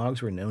fact that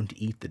dogs were known to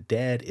eat the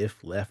dead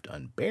if left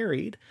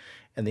unburied,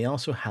 and they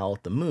also howl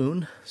at the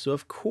moon, so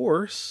of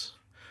course,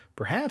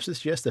 perhaps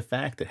it's just the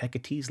fact that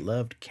Hecate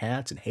loved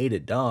cats and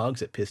hated dogs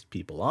that pissed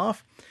people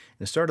off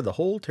and started the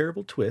whole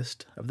terrible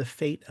twist of the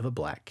fate of a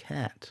black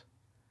cat.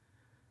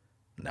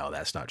 No,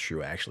 that's not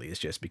true, actually. It's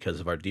just because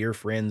of our dear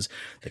friends,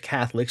 the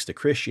Catholics, the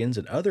Christians,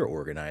 and other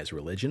organized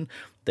religion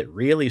that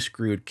really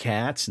screwed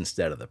cats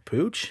instead of the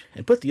pooch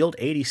and put the old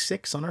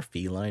 86 on our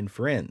feline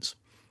friends.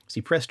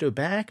 See, presto,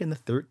 back in the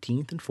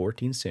 13th and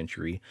 14th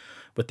century,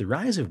 with the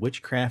rise of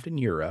witchcraft in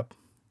Europe,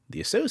 the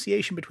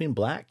association between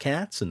black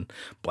cats and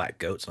black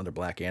goats and other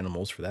black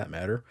animals, for that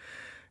matter,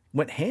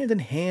 went hand in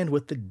hand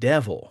with the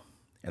devil.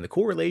 And the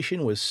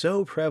correlation was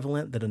so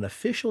prevalent that an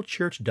official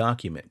church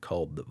document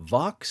called the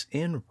Vox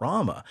in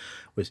Rama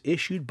was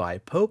issued by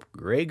Pope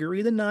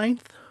Gregory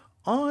IX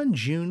on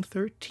June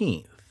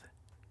 13th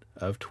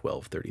of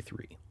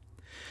 1233.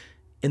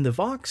 In the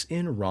Vox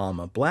in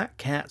Rama, black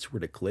cats were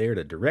declared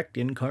a direct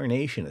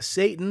incarnation of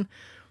Satan,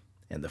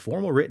 and the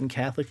formal written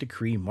Catholic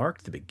decree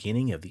marked the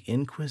beginning of the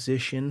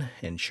Inquisition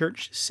and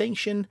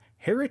church-sanctioned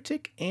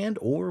heretic and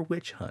or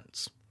witch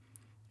hunts.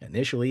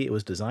 Initially, it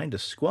was designed to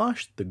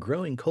squash the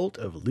growing cult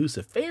of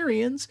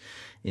Luciferians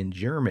in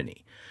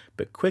Germany,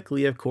 but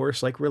quickly, of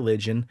course, like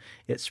religion,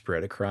 it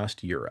spread across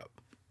Europe.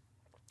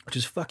 Which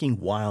is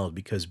fucking wild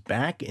because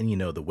back in,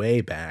 the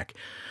way back,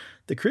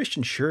 the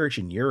Christian church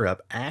in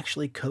Europe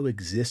actually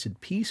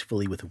coexisted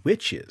peacefully with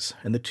witches,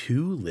 and the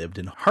two lived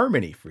in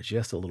harmony for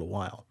just a little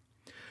while.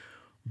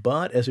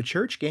 But as the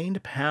church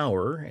gained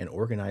power and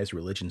organized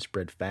religion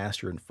spread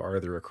faster and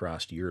farther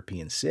across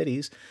European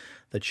cities,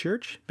 the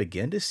church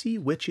began to see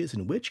witches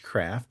and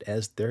witchcraft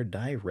as their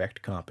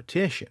direct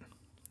competition.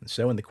 And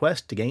so in the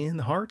quest to gain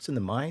the hearts and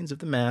the minds of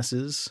the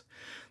masses,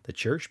 the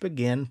church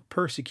began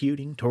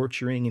persecuting,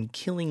 torturing, and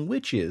killing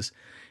witches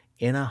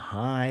in a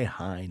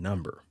high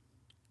number.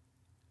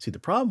 See, the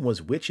problem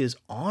was witches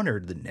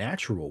honored the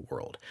natural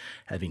world,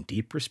 having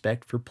deep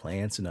respect for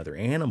plants and other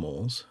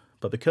animals.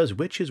 But because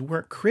witches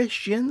weren't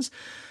Christians,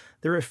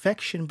 their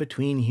affection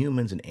between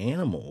humans and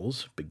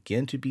animals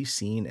began to be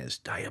seen as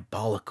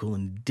diabolical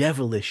and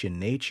devilish in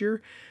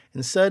nature,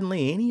 and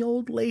suddenly any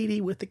old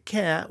lady with a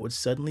cat would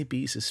suddenly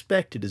be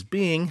suspected as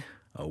being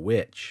a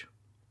witch.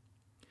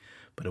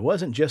 But it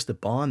wasn't just the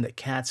bond that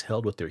cats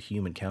held with their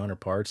human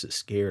counterparts that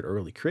scared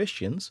early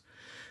Christians.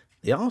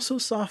 They also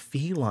saw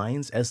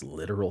felines as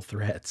literal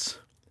threats,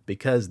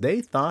 because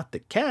they thought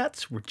that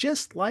cats were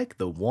just like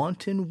the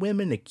wanton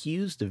women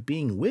accused of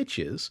being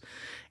witches,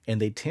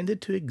 and they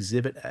tended to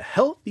exhibit a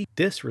healthy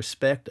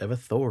disrespect of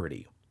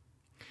authority.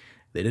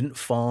 They didn't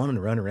fawn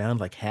and run around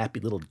like happy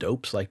little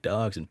dopes like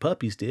dogs and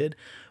puppies did,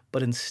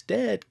 but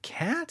instead,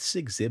 cats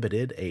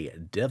exhibited a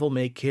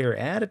devil-may-care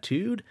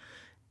attitude,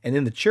 and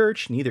in the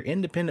church, neither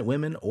independent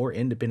women or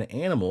independent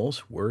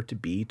animals were to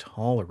be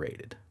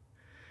tolerated.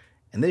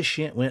 And this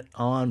shit went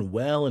on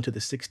well into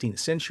the 16th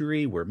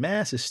century, where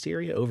mass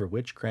hysteria over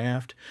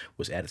witchcraft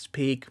was at its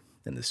peak,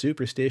 and the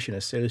superstition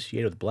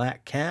associated with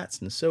black cats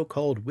and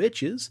so-called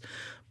witches,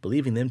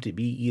 believing them to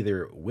be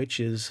either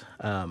witches,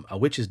 a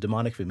witch's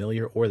demonic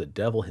familiar, or the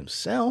devil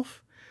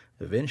himself,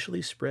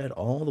 eventually spread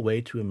all the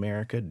way to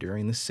America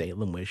during the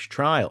Salem witch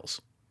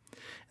trials.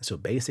 And so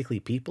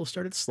basically people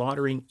started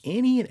slaughtering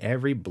any and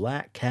every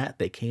black cat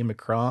they came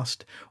across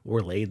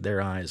or laid their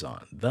eyes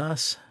on,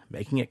 thus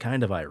making it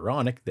kind of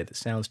ironic that it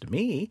sounds to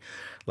me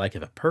like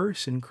if a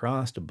person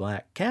crossed a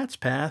black cat's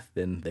path,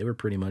 then they were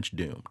pretty much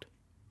doomed.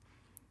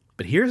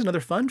 But here's another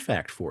fun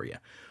fact for you.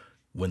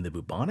 When the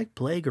bubonic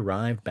plague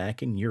arrived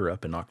back in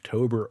Europe in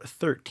October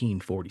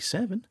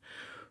 1347,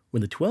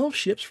 when the 12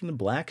 ships from the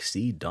Black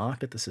Sea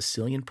docked at the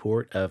Sicilian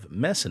port of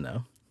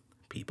Messina,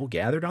 people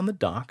gathered on the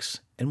docks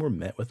and were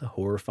met with a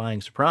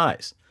horrifying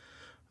surprise.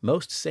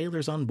 Most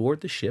sailors on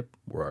board the ship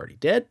were already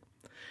dead,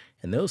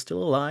 and those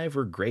still alive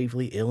were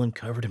gravely ill and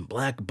covered in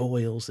black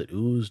boils that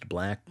oozed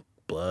black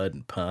blood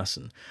and pus,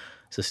 and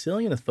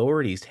Sicilian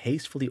authorities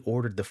hastily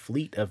ordered the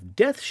fleet of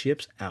death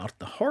ships out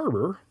the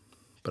harbor,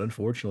 but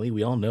unfortunately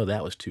we all know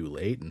that was too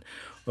late, and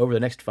over the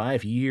next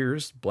 5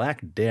 years,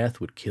 Black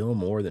Death would kill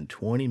more than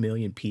 20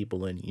 million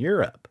people in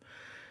Europe.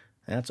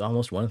 That's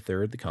almost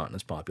 1/3 the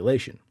continent's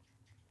population.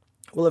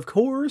 Well, of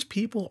course,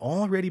 people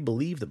already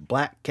believed that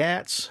black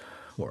cats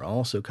were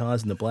also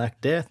causing the Black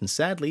Death, and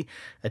sadly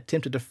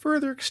attempted to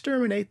further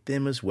exterminate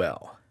them as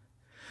well.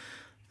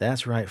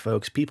 That's right,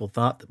 folks. People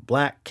thought that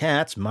black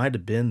cats might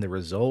have been the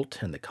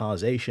result and the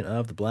causation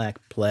of the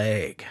Black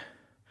Plague.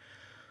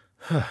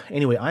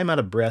 Anyway, I'm out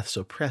of breath,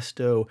 so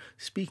presto,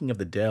 speaking of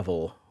the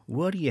devil,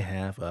 what do you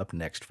have up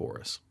next for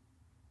us?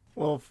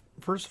 Well,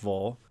 first of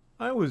all,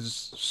 I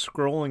was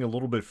scrolling a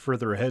little bit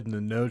further ahead in the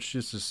notes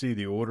just to see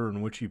the order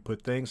in which you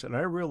put things, and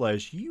I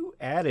realized you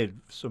added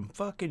some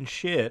fucking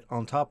shit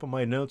on top of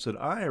my notes that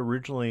I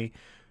originally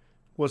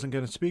wasn't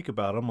going to speak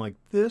about. I'm like,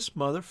 this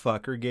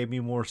motherfucker gave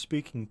me more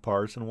speaking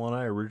parts than what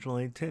I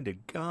originally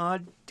intended.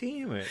 God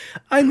damn it.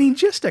 I mean,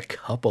 just a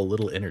couple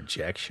little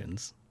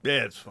interjections.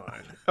 Yeah, it's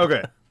fine.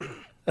 Okay.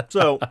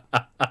 So,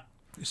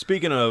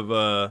 speaking of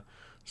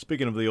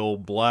the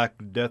old Black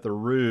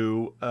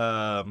Death-a-roo,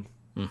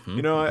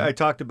 I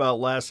talked about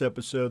last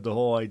episode the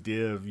whole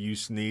idea of you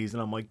sneeze,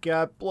 and I'm like,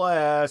 God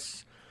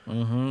bless.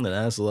 And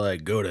that's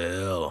like, go to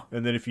hell.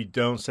 And then if you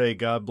don't say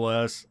God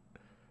bless,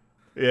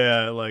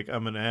 yeah, like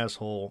I'm an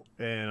asshole,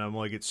 and I'm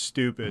like, it's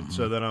stupid.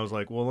 So then I was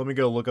like, well, let me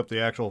go look up the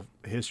actual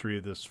history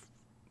of this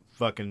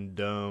fucking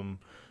dumb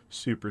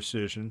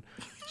superstition.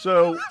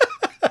 So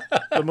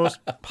the most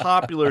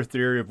popular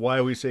theory of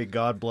why we say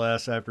God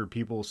bless after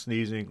people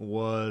sneezing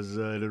was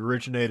it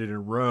originated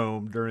in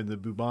Rome during the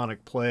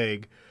bubonic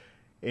plague.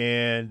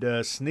 And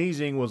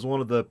sneezing was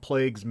one of the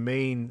plague's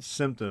main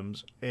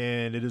symptoms,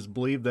 and it is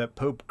believed that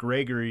Pope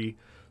Gregory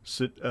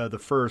the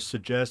First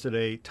suggested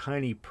a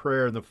tiny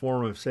prayer in the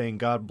form of saying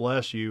 "God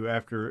bless you"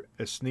 after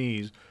a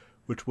sneeze,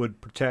 which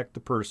would protect the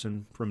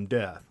person from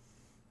death.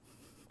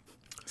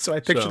 So I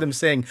picture them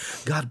saying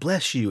 "God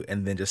bless you"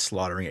 and then just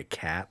slaughtering a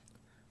cat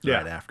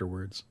right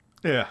afterwards.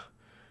 Yeah.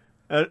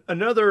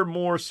 Another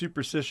more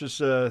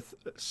superstitious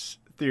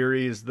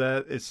theory is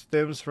that it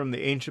stems from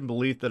the ancient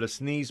belief that a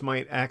sneeze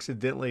might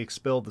accidentally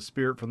expel the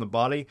spirit from the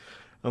body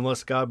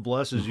unless God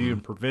blesses you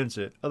and prevents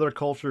it. Other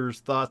cultures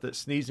thought that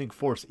sneezing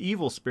forced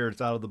evil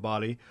spirits out of the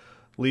body,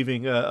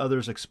 leaving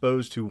others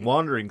exposed to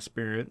wandering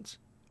spirits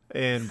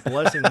and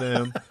blessing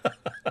them.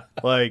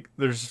 Like,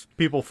 there's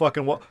people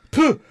fucking,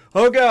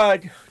 oh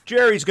God,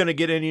 Jerry's going to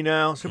get in you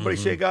now. Somebody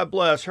say God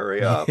bless,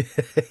 hurry up.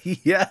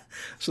 Yeah,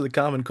 so the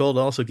common cold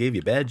also gave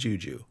you bad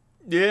juju.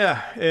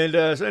 Yeah, and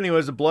so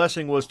anyways, the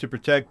blessing was to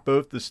protect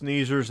both the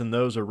sneezers and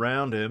those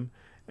around him.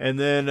 And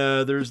then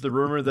there's the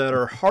rumor that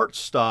our hearts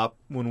stop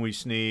when we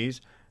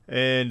sneeze,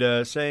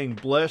 and saying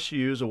bless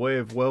you is a way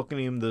of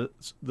welcoming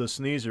the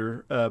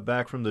sneezer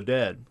back from the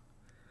dead.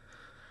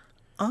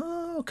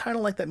 Oh, kind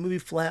of like that movie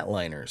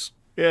Flatliners.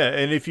 Yeah,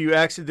 and if you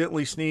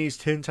accidentally sneeze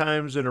 10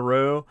 times in a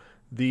row,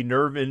 the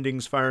nerve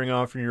endings firing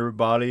off in your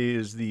body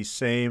is the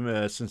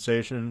same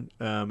sensation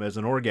as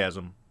an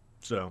orgasm.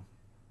 So...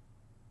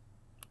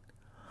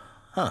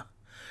 Huh.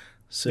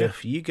 So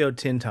if you go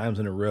 10 times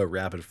in a row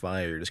rapid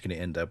fire, you're just going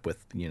to end up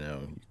with,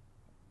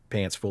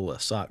 pants full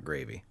of sock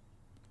gravy.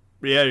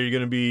 Yeah, you're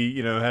going to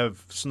be,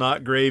 have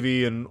snot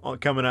gravy and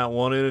coming out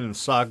one end and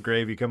sock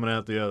gravy coming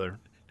out the other.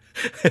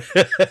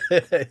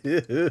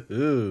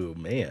 Ooh,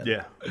 man.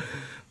 Yeah.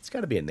 It's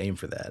got to be a name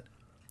for that.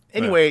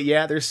 Anyway,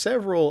 there's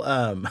several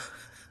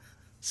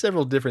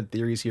several different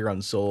theories here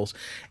on souls,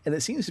 and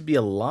it seems to be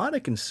a lot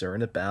of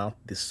concern about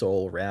the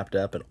soul wrapped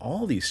up in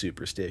all these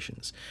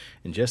superstitions.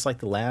 And just like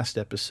the last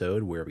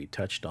episode where we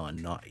touched on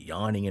not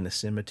yawning in a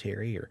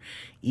cemetery or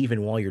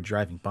even while you're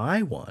driving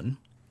by one,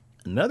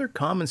 another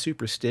common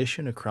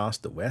superstition across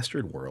the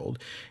Western world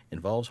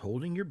involves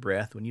holding your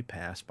breath when you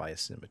pass by a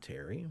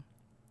cemetery.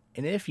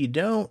 And if you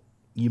don't,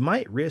 you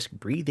might risk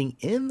breathing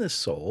in the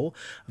soul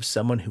of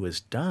someone who has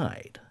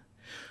died.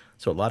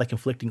 So a lot of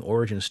conflicting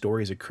origin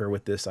stories occur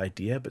with this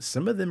idea, but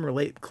some of them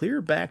relate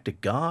clear back to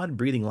God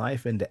breathing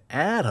life into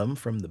Adam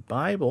from the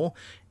Bible,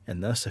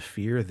 and thus a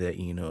fear that,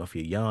 if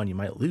you yawn, you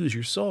might lose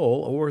your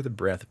soul or the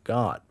breath of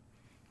God.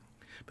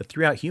 But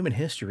throughout human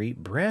history,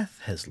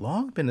 breath has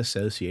long been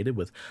associated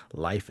with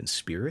life and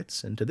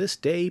spirits, and to this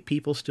day,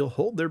 people still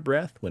hold their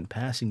breath when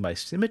passing by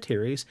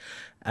cemeteries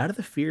out of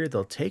the fear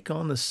they'll take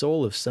on the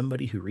soul of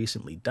somebody who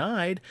recently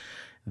died,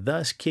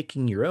 thus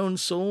kicking your own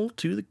soul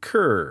to the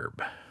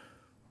curb.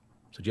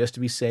 So just to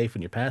be safe,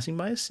 when you're passing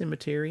by a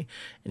cemetery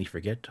and you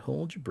forget to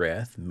hold your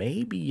breath,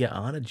 maybe you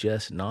ought to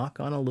just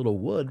knock on a little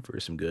wood for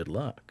some good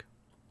luck.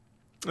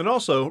 And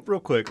also, real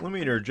quick, let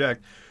me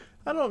interject.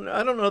 I don't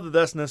know that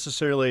that's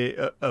necessarily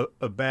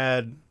a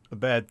bad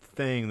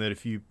thing, that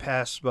if you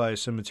pass by a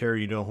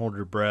cemetery you don't hold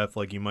your breath,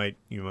 like you might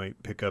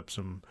pick up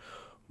some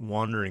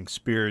wandering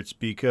spirits,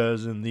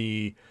 because in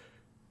the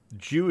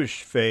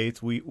Jewish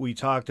faith we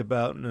talked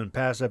about in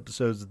past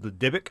episodes of the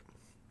Dybbuk,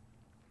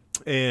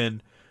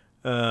 and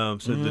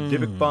the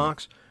Dybbuk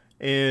box,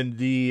 and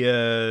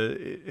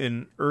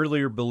in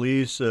earlier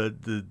beliefs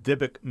the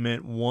Dybbuk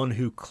meant one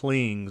who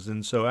clings,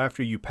 and so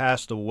after you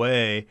passed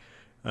away,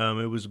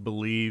 it was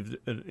believed,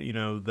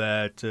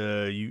 that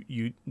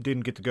you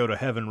didn't get to go to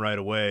heaven right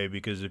away,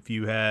 because if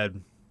you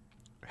had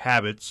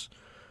habits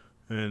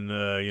and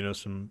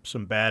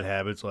some bad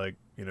habits, like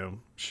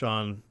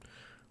Sean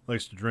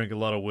likes to drink a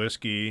lot of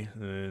whiskey,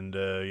 and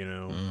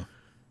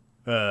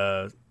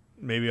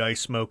maybe I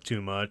smoke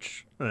too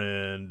much,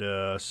 and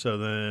so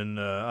then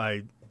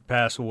I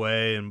pass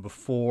away, and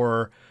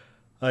before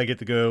I get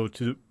to go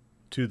to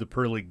the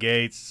pearly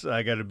gates,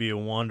 I got to be a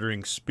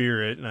wandering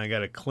spirit, and I got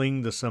to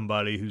cling to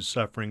somebody who's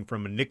suffering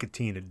from a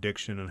nicotine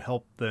addiction and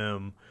help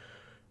them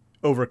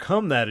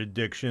overcome that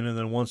addiction. And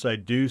then once I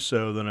do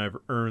so, then I've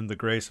earned the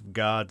grace of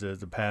God to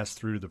pass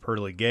through the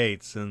pearly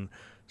gates. And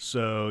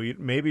so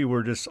maybe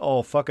we're just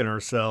all fucking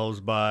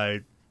ourselves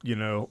by,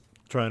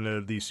 trying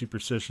to these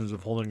superstitions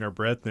of holding our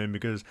breath in,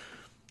 because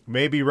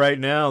maybe right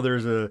now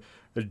there's a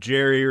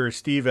Jerry or a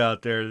Steve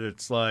out there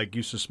that's like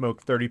used to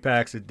smoke 30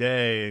 packs a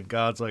day, and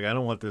God's like, I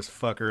don't want this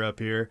fucker up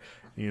here.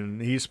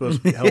 And he's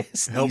supposed to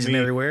help me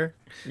everywhere.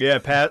 Yeah,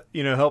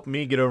 help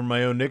me get over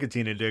my own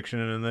nicotine addiction.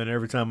 And then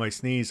every time I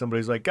sneeze,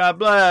 somebody's like, God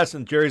bless.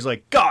 And Jerry's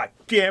like, God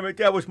damn it,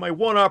 that was my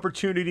one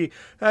opportunity.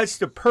 That's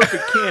the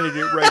perfect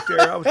candidate right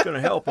there. I was going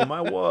to help him.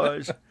 I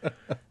was.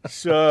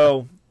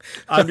 So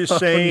I'm just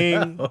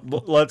saying,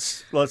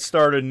 let's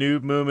start a new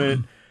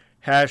movement.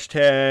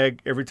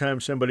 Hashtag, every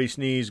time somebody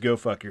sneezes, go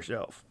fuck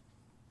yourself.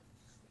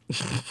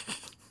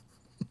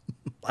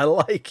 I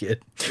like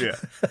it. Yeah.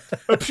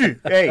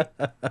 Hey,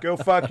 go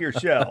fuck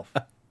yourself.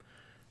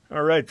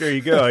 All right, there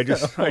you go. I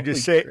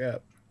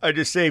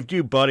just saved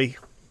you, buddy.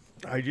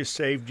 I just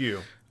saved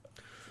you.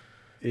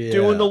 Yeah,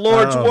 doing the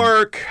Lord's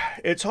work.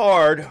 It's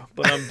hard,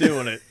 but I'm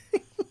doing it.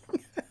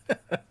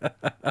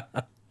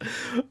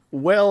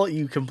 Well,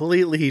 you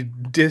completely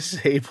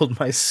disabled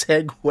my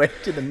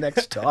segue to the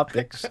next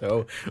topic,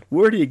 so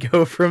where do you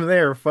go from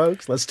there,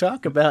 folks? Let's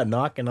talk about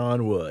knocking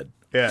on wood.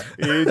 Yeah,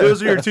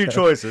 those are your two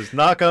choices.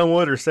 Knock on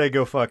wood or say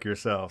go fuck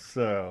yourself.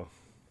 So,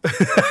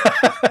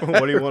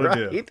 what do you want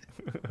to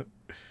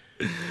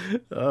do?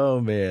 Oh,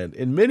 man.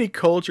 In many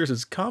cultures,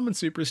 it's common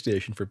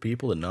superstition for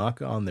people to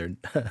knock on their...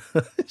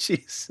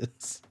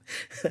 Jesus.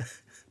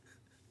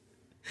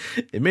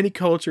 In many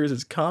cultures,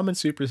 it's common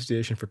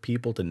superstition for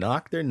people to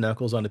knock their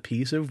knuckles on a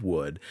piece of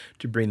wood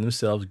to bring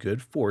themselves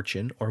good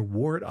fortune or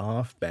ward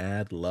off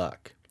bad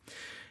luck.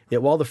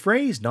 Yet while the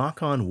phrase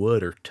knock on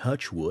wood or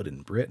touch wood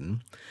in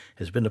Britain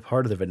has been a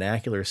part of the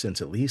vernacular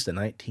since at least the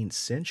 19th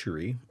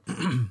century,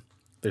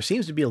 there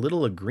seems to be a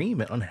little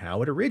agreement on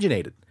how it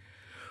originated.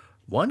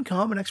 One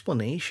common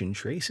explanation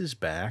traces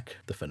back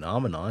the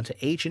phenomenon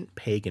to ancient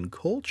pagan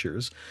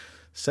cultures,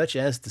 such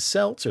as the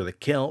Celts or the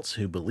Celts,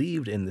 who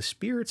believed in the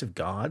spirits of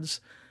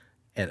gods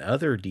and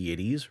other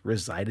deities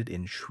resided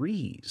in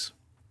trees.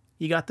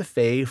 You got the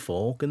fey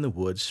folk and the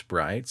wood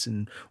sprites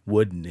and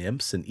wood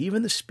nymphs and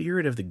even the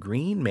spirit of the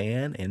Green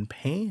Man and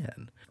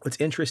Pan. What's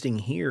interesting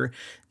here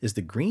is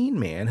the Green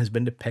Man has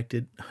been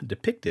depicted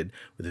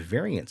with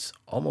variants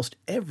almost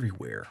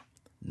everywhere,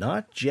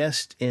 not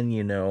just in,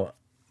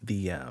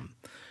 the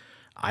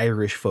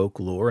Irish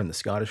folklore and the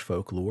Scottish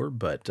folklore,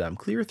 but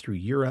clear through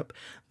Europe,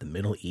 the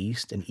Middle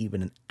East, and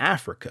even in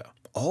Africa,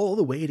 all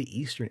the way to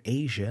Eastern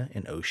Asia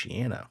and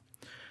Oceania.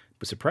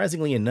 But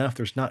surprisingly enough,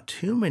 there's not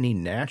too many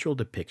natural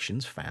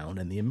depictions found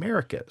in the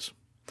Americas.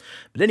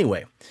 But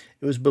anyway,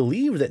 it was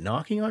believed that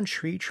knocking on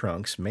tree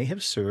trunks may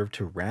have served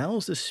to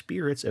rouse the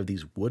spirits of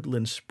these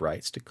woodland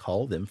sprites to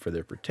call them for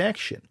their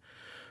protection.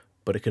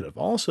 But it could have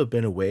also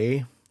been a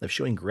way of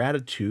showing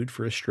gratitude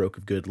for a stroke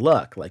of good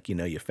luck. Like,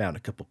 you found a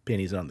couple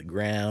pennies on the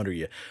ground, or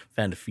you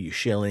found a few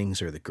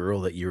shillings, or the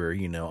girl that you were,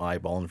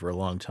 eyeballing for a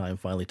long time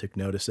finally took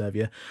notice of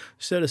you.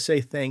 So to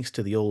say thanks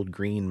to the old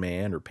green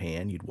man or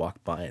pan, you'd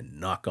walk by and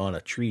knock on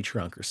a tree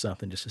trunk or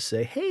something just to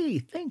say, hey,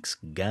 thanks,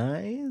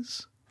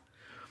 guys.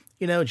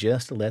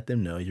 Just to let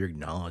them know you're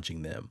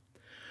acknowledging them.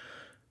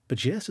 But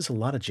just as a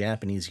lot of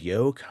Japanese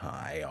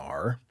yokai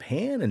are,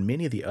 Pan and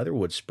many of the other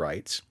wood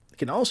sprites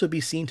can also be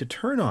seen to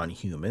turn on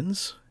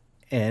humans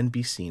and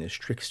be seen as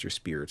trickster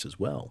spirits as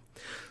well.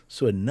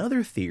 So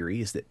another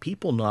theory is that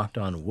people knocked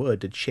on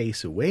wood to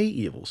chase away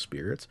evil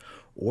spirits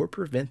or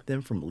prevent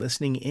them from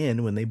listening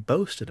in when they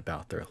boasted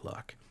about their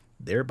luck,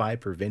 thereby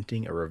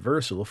preventing a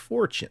reversal of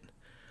fortune.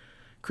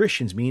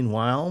 Christians,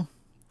 meanwhile,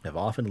 have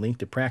often linked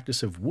the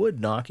practice of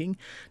wood knocking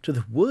to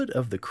the wood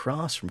of the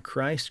cross from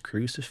Christ's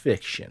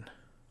crucifixion.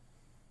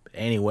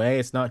 Anyway,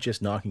 it's not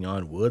just knocking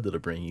on wood that'll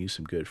bring you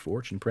some good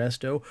fortune,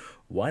 presto.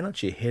 Why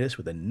don't you hit us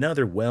with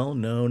another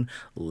well-known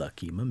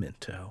lucky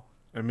memento?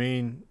 I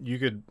mean, you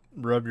could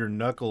rub your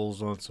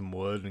knuckles on some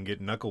wood and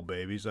get knuckle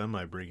babies. That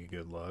might bring you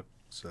good luck.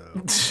 So, I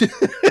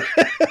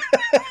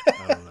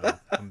don't know.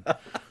 I'm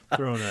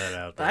throwing that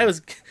out there. I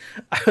was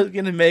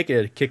going to make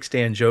a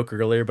kickstand joke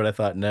earlier, but I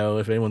thought, no,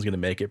 if anyone's going to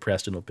make it,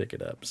 Preston will pick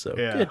it up. So,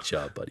 Good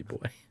job, buddy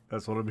boy.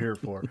 That's what I'm here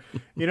for.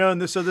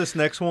 And this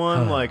next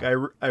one, like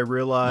I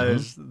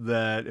realized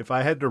that if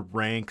I had to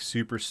rank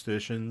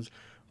superstitions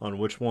on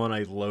which one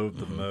I loathe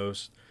the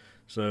most,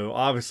 so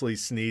obviously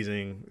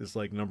sneezing is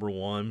like number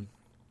one.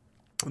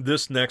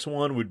 This next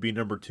one would be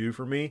number two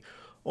for me,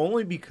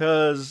 only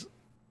because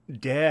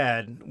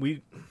Dad,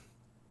 when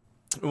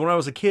I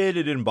was a kid,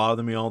 it didn't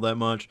bother me all that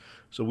much.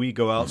 So we'd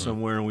go out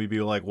somewhere and we'd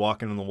be like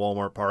walking in the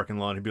Walmart parking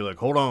lot. And he'd be like,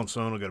 hold on,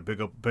 son, I got to pick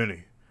up a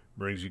penny.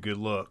 Brings you good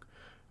luck.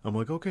 I'm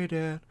like, okay,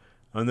 Dad.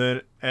 And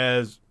then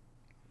as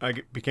I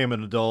became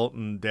an adult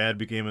and Dad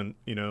became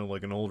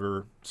like an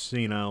older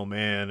senile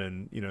man,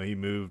 and he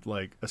moved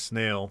like a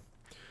snail,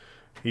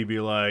 he'd be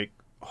like,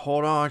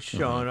 hold on,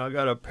 son, I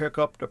gotta pick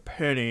up the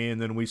penny.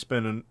 And then we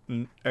spend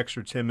an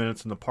extra 10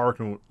 minutes in the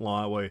parking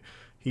lot where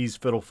he's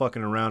fiddle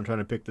fucking around trying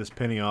to pick this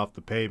penny off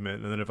the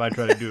pavement. And then if I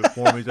try to do it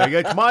for him, he's like,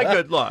 it's my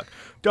good luck,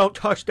 don't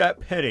touch that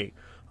penny,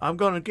 I'm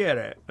going to get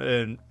it.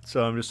 And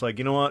so I'm just like,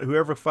 you know what?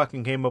 Whoever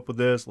fucking came up with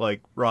this,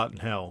 like, rotten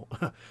hell.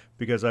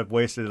 Because I've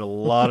wasted a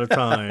lot of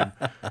time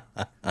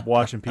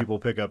watching people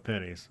pick up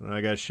pennies. And I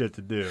got shit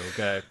to do,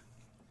 okay?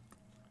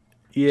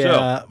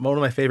 Yeah, one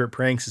of my favorite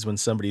pranks is when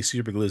somebody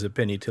super glues a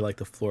penny to, like,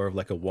 the floor of,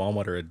 like, a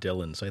Walmart or a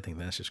Dillon's. So I think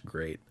that's just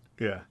great.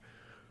 Yeah.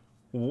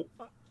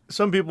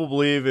 Some people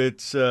believe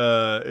it's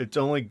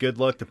only good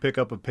luck to pick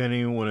up a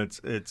penny when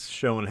it's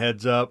showing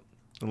heads up.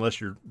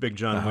 Unless you're Big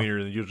John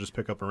Wiener, then you'll just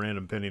pick up a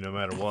random penny no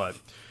matter what.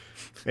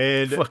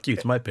 And fuck you,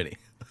 it's my penny.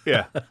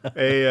 Yeah.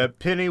 A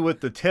penny with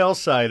the tail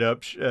side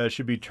up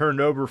should be turned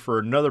over for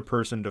another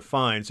person to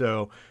find.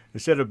 So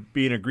instead of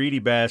being a greedy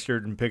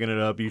bastard and picking it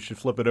up, you should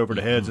flip it over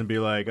to heads and be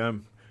like,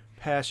 I'm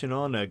passing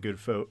on that good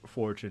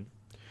fortune.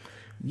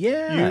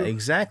 Yeah,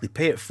 exactly.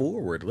 Pay it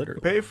forward, literally.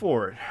 Pay it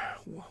forward.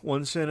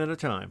 1 cent at a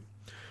time.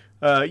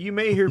 You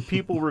may hear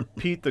people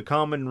repeat the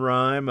common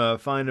rhyme,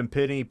 find a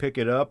penny, pick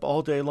it up.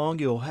 All day long,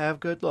 you'll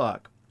have good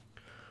luck.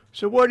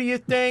 So what do you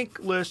think,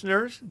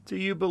 listeners? Do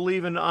you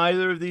believe in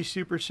either of these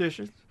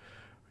superstitions?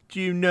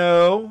 Do you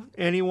know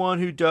anyone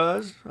who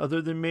does,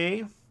 other than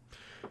me?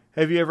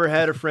 Have you ever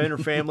had a friend or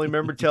family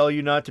member tell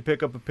you not to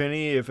pick up a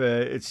penny if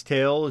its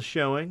tail is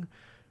showing?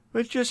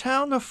 But just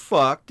how in the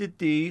fuck did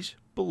these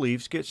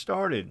beliefs get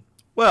started?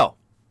 Well,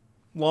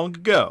 long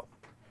ago.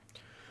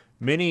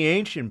 Many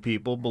ancient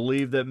people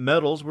believed that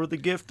metals were the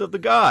gift of the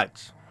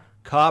gods.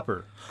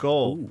 Copper,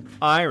 gold,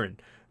 iron.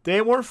 They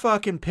weren't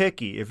fucking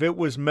picky. If it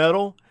was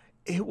metal,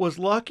 it was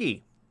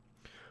lucky.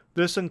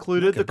 This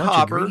included the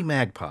copper. Of greedy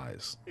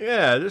magpies.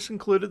 Yeah, this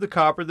included the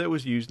copper that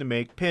was used to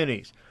make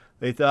pennies.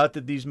 They thought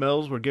that these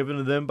metals were given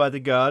to them by the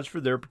gods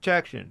for their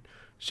protection.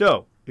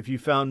 So, if you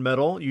found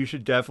metal, you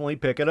should definitely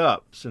pick it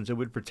up, since it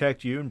would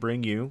protect you and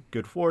bring you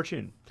good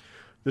fortune.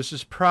 This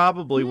is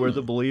probably where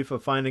the belief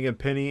of finding a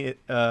penny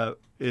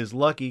is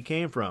lucky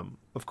came from.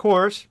 Of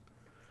course,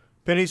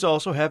 pennies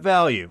also have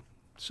value.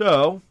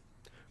 So,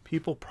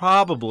 people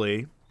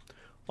probably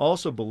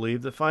also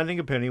believed that finding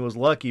a penny was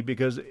lucky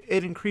because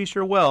it increased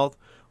your wealth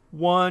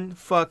 1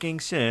 fucking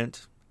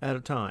cent at a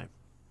time.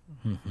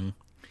 Mm-hmm.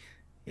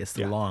 It's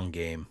the long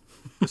game.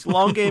 It's the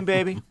long game,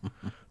 baby.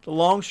 The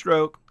long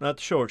stroke, not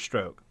the short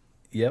stroke.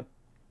 Yep.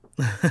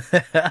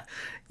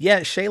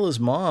 Yeah, Shayla's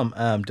mom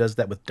does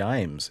that with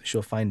dimes.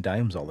 She'll find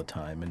dimes all the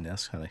time, and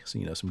that's kind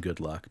of some good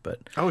luck.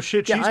 But oh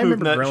shit, she's moving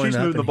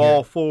the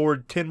ball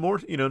forward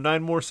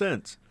 9 more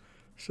cents.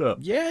 So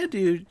yeah,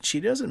 dude, she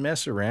doesn't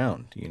mess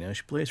around.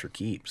 She plays for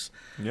keeps.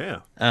 Yeah.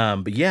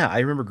 But yeah, I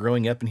remember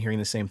growing up and hearing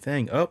the same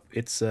thing. Oh,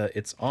 it's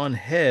on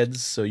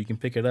heads, so you can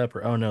pick it up,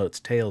 or oh no, it's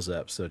tails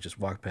up, so just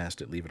walk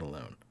past it, leave it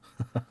alone.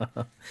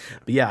 But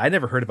yeah, I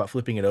never heard about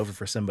flipping it over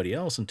for somebody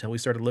else until we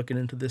started looking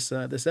into this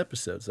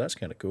episode. So that's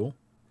kind of cool.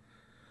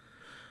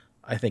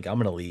 I think I'm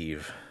gonna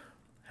leave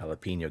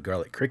jalapeno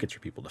garlic crickets for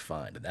people to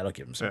find, and that'll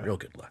give them some real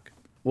good luck.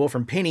 Well,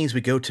 from paintings,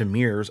 we go to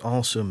mirrors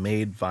also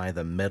made by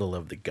the metal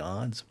of the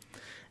gods.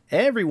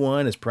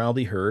 Everyone has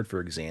probably heard,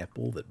 for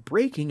example, that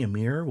breaking a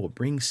mirror will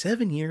bring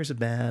 7 years of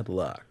bad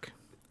luck.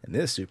 And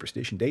this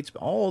superstition dates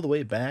all the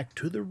way back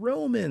to the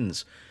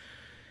Romans.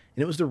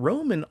 And it was the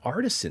Roman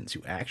artisans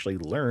who actually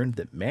learned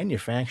that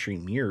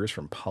manufacturing mirrors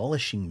from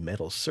polishing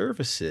metal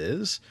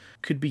surfaces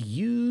could be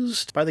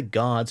used by the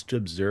gods to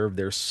observe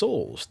their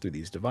souls through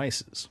these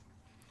devices.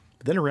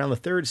 But then around the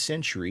 3rd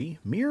century,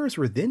 mirrors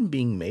were then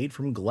being made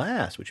from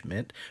glass, which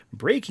meant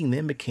breaking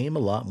them became a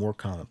lot more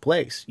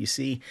commonplace. You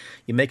see,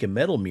 you make a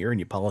metal mirror and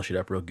you polish it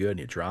up real good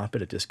and you drop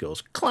it, it just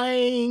goes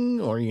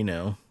clang, or,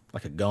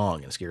 like a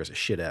gong and scares the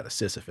shit out of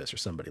Sisyphus or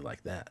somebody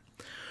like that.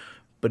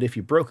 But if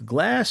you broke a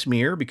glass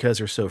mirror because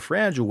they're so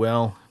fragile,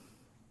 well,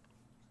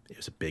 it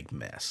was a big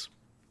mess.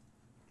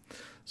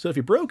 So if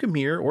you broke a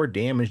mirror or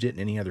damaged it in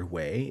any other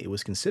way, it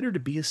was considered to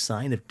be a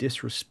sign of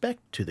disrespect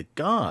to the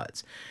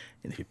gods.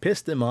 And if you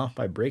pissed them off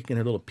by breaking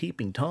their little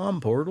peeping Tom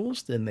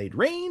portals, then they'd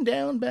rain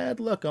down bad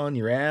luck on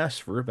your ass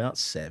for about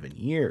 7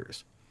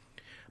 years.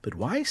 But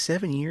why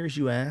 7 years,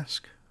 you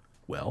ask?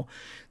 Well,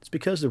 it's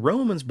because the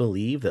Romans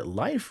believed that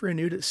life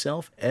renewed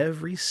itself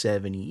every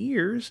 7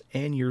 years,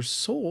 and your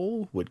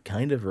soul would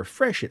kind of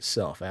refresh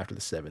itself after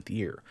the 7th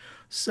year.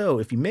 So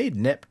if you made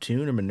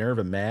Neptune or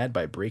Minerva mad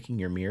by breaking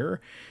your mirror,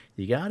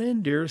 you gotta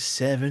endure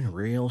 7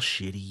 real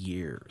shitty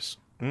years.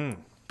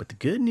 But the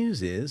good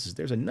news is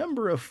there's a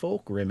number of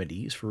folk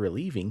remedies for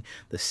relieving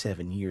the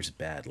 7 years of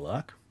bad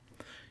luck.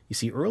 You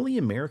see, early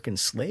American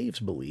slaves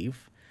believed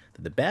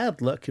that the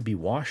bad luck could be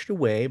washed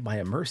away by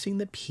immersing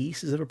the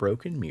pieces of a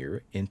broken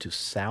mirror into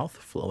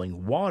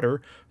south-flowing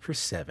water for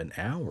 7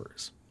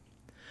 hours.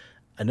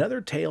 Another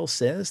tale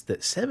says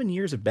that 7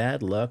 years of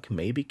bad luck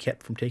may be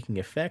kept from taking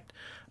effect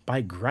by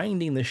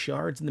grinding the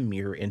shards in the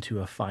mirror into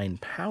a fine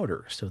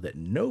powder so that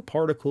no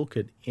particle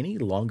could any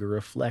longer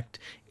reflect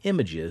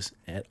images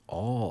at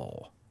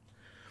all.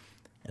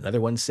 Another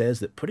one says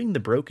that putting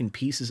the broken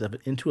pieces of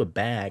it into a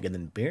bag and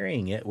then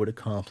burying it would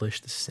accomplish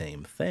the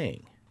same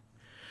thing.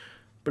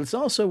 But it's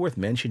also worth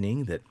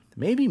mentioning that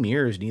maybe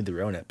mirrors need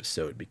their own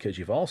episode because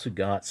you've also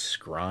got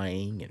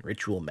scrying and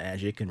ritual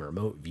magic and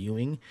remote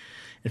viewing.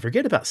 And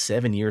forget about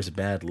 7 years of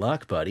bad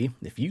luck, buddy.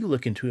 If you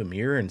look into a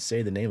mirror and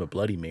say the name of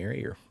Bloody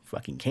Mary or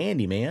fucking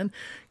Candyman,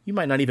 you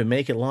might not even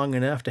make it long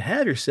enough to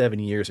have your 7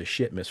 years of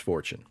shit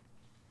misfortune.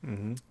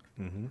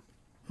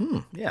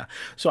 Yeah.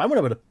 So I'm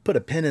going to put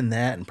a pin in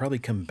that and probably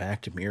come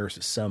back to mirrors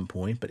at some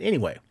point. But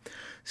anyway,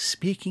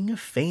 speaking of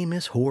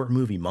famous horror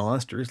movie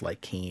monsters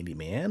like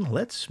Candyman,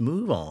 let's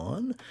move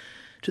on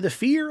to the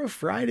fear of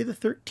Friday the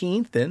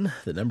 13th and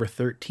the number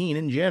 13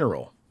 in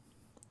general.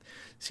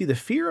 See, the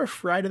fear of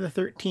Friday the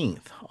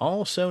 13th,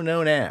 also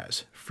known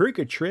as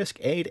Fricatrisk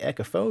aid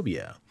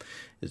echophobia,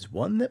 is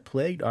one that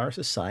plagued our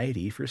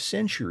society for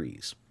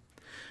centuries.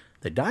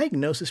 The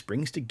diagnosis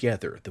brings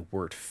together the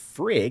word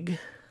frig,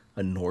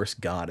 a Norse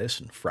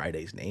goddess and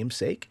Friday's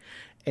namesake,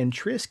 and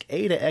Trisk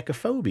Ada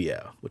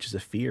echophobia, which is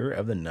a fear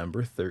of the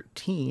number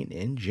 13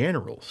 in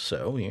general.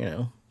 So,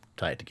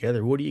 tie it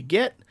together, what do you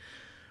get?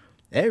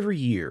 Every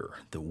year,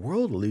 the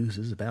world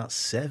loses about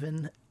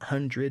 $700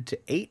 to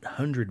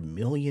 $800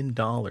 million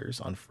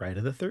on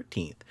Friday the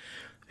 13th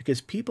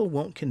because people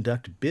won't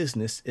conduct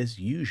business as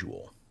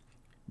usual.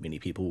 Many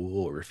people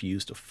will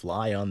refuse to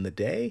fly on the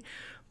day,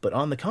 but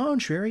on the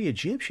contrary,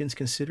 Egyptians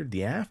considered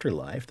the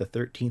afterlife, the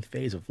 13th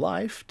phase of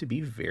life, to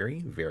be very,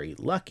 very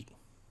lucky.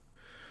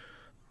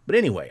 But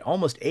anyway,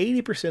 almost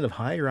 80% of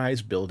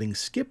high-rise buildings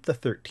skip the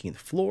 13th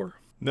floor.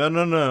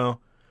 No.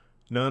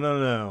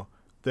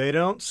 They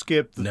don't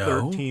skip the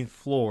 13th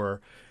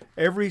floor.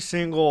 Every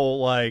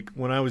single,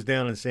 when I was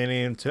down in San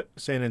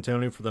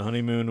Antonio for the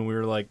honeymoon and we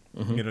were,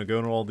 going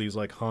to all these,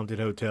 haunted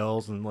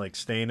hotels and,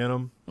 staying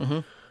in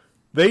them,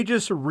 they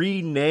just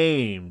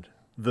renamed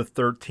the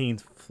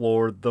 13th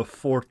floor the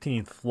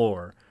 14th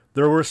floor.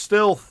 There were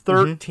still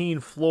 13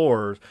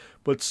 floors,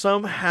 but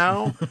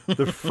somehow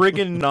the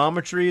friggin'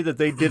 nometry that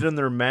they did in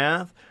their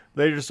math,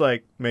 they just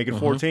make it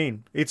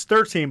 14. It's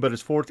 13, but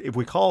it's 14. If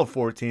we call it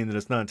 14, then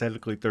it's not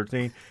technically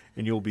 13,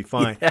 and you'll be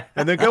fine. Yeah.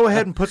 And then go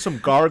ahead and put some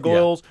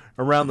gargoyles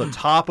around the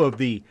top of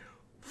the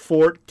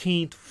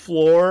 14th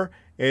floor.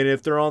 And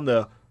if they're on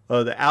the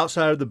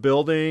outside of the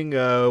building,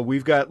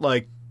 we've got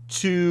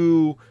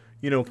 2,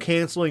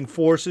 canceling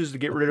forces to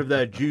get rid of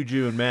that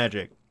juju and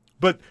magic.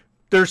 But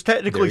there's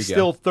technically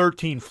still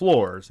 13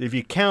 floors. If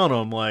you count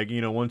them,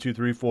 1, 2,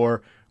 3,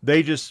 4,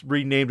 they just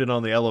renamed it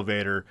on the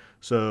elevator.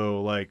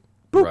 So,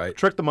 boop,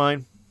 trick the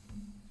mind.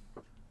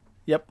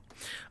 Yep.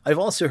 I've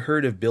also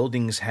heard of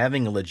buildings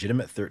having a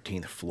legitimate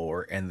 13th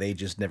floor, and they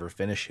just never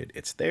finish it.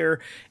 It's there.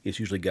 It's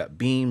usually got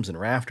beams and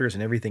rafters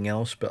and everything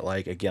else. But,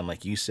 again,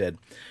 like you said,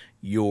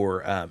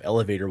 your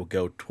elevator will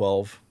go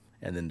 12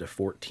 and then to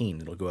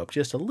 14. It'll go up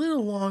just a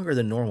little longer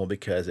than normal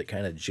because it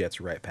kind of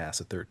jets right past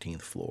the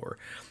 13th floor.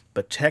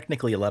 But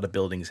technically, a lot of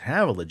buildings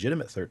have a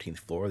legitimate 13th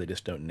floor. They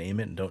just don't name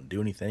it and don't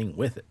do anything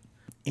with it.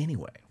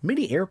 anyway.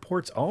 Many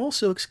airports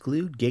also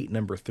exclude gate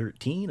number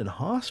 13, and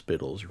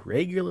hospitals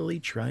regularly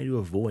try to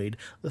avoid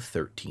the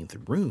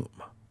 13th room.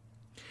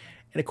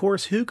 And of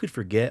course, who could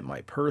forget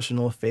my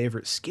personal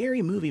favorite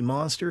scary movie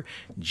monster,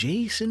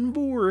 Jason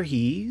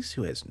Voorhees,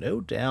 who has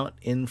no doubt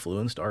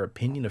influenced our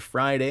opinion of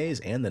Fridays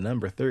and the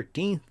number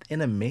 13th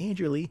in a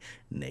majorly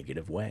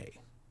negative way.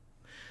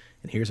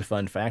 And here's a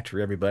fun fact for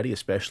everybody,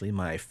 especially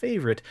my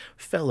favorite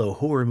fellow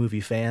horror movie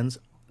fans.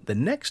 The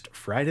next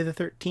Friday the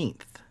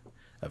 13th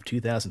of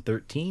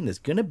 2013 is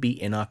going to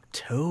be in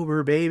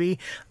October, baby.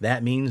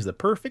 That means the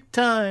perfect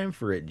time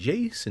for a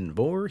Jason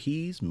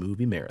Voorhees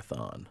movie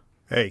marathon.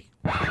 Hey,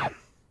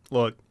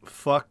 look,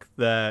 fuck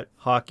that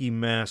hockey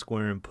mask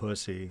wearing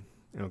pussy,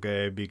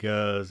 okay?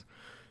 Because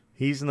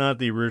he's not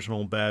the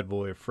original bad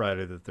boy of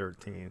Friday the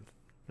 13th,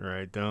 all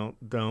right?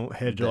 Don't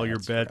hedge all your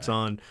bets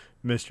on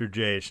Mr.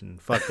 Jason.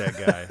 Fuck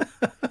that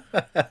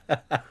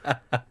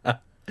guy.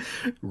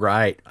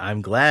 Right.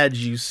 I'm glad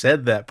you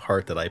said that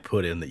part that I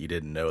put in that you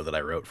didn't know that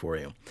I wrote for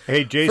you.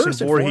 Hey, Jason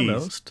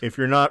Voorhees, if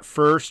you're not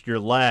first, you're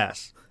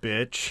last,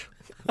 bitch.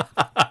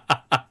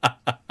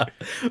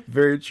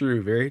 Very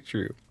true, very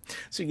true.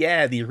 So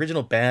yeah, the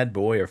original bad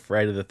boy of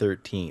Friday the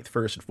 13th,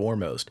 first and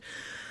foremost.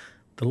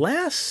 The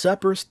Last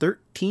Supper's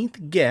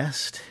 13th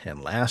guest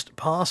and last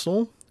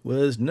apostle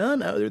was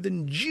none other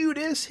than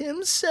Judas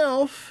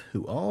himself,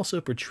 who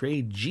also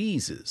portrayed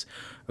Jesus,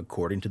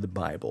 according to the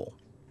Bible.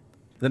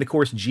 Then, of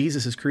course,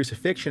 Jesus'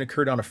 crucifixion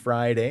occurred on a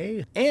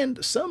Friday,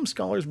 and some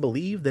scholars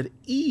believe that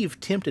Eve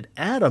tempted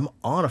Adam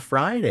on a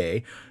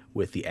Friday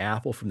with the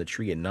apple from the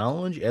tree of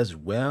knowledge, as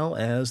well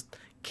as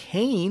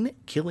Cain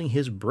killing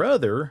his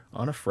brother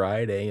on a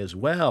Friday as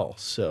well.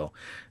 So,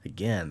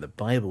 again, the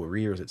Bible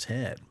rears its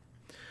head.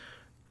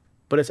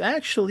 But it's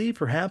actually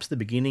perhaps the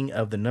beginning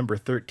of the number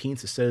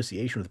 13's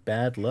association with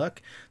bad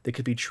luck that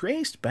could be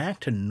traced back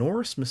to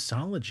Norse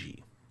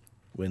mythology,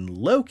 when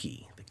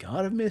Loki, the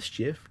god of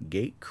mischief,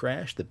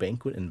 gate-crashed the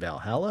banquet in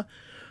Valhalla,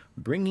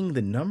 bringing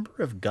the number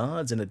of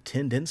gods in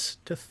attendance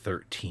to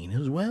 13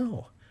 as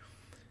well.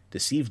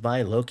 Deceived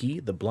by Loki,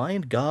 the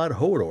blind god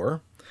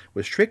Hodor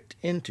was tricked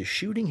into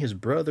shooting his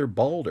brother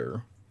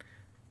Balder,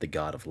 the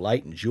god of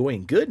light and joy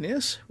and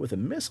goodness, with a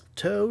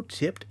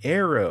mistletoe-tipped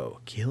arrow,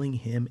 killing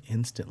him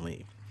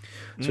instantly.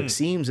 So it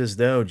seems as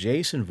though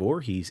Jason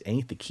Voorhees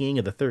ain't the king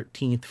of the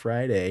 13th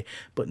Friday,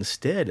 but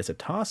instead it's a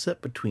toss-up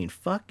between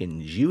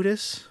fucking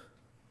Judas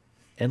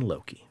and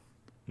Loki.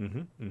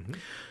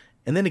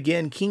 And then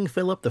again, King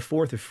Philip IV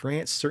of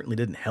France certainly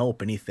didn't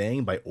help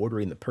anything by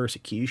ordering the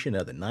persecution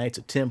of the Knights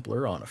of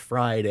Templar on a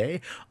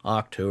Friday,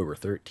 October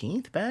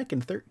 13th, back in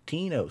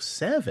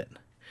 1307.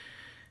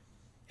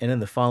 And in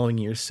the following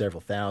years,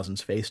 several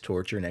thousands faced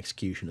torture and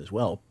execution as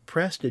well.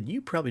 Preston,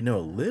 you probably know a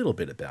little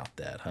bit about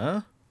that,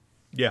 huh?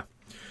 Yeah.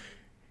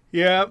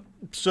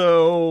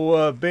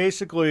 So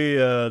basically,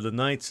 the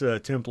Knights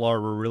Templar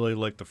were really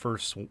like the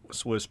first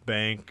Swiss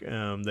bank.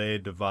 They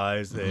had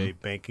devised a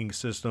banking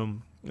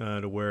system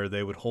to where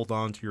they would hold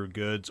on to your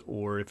goods,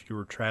 or if you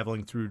were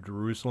traveling through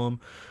Jerusalem,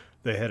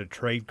 they had a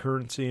trade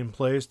currency in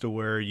place to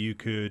where you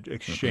could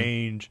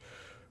exchange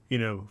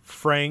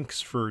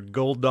francs for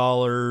gold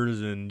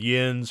dollars and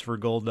yens for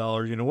gold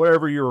dollars,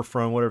 wherever you were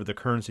from, whatever the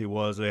currency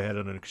was, they had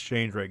an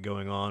exchange rate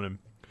going on.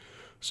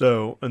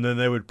 And then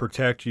they would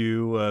protect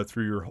you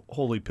through your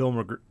holy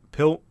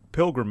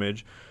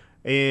pilgrimage.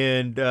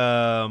 And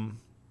the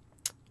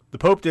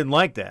Pope didn't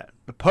like that.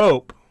 The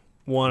Pope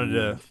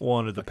wanted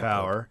the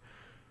power.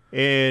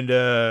 And,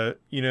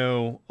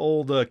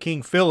 old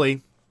King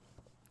Philly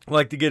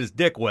liked to get his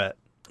dick wet.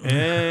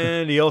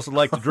 And he also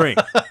liked to drink.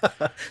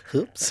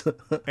 Oops.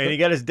 And he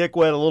got his dick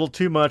wet a little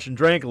too much and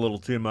drank a little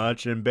too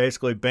much and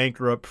basically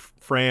bankrupt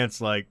France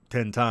like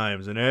 10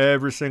 times. And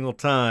every single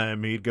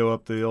time he'd go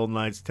up to the old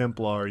Knights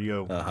Templar,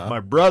 my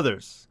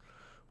brothers,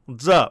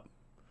 what's up?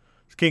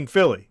 It's King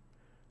Philly.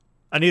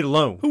 I need a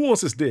loan. Who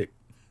wants his dick?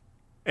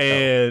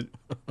 And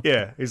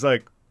yeah, he's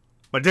like,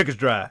 my dick is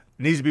dry. It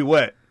needs to be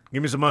wet.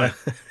 Give me some money.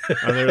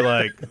 And they're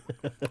like,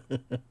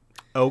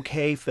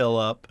 okay,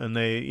 Philip. And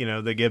they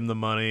give him the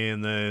money,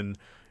 and then,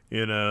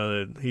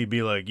 he'd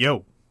be like,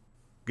 yo,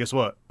 guess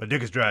what? My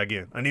dick is dry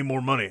again. I need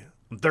more money.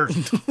 I'm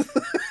thirsty.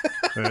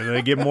 And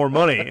they give him more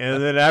money.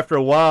 And then after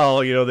a while,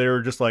 they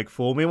were just like,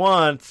 fool me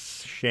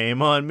once,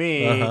 shame on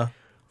me.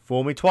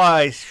 Fool me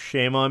twice,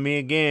 shame on me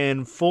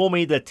again. Fool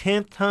me the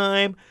 10th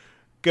time,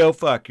 go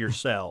fuck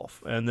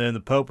yourself. And then the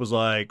Pope was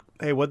like,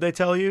 hey, what'd they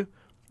tell you?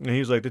 And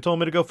he's like, they told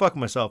me to go fuck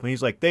myself. And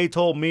he's like, they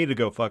told me to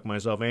go fuck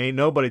myself. And ain't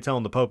nobody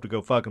telling the Pope to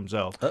go fuck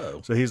himself. Uh-oh.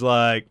 So he's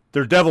like,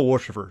 they're devil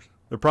worshippers.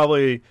 They're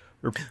probably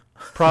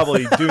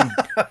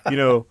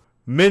doing,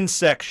 men's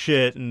sex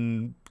shit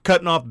and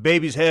cutting off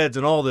babies' heads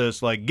and all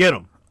this. Like, get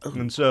them.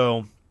 And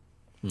so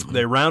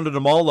they rounded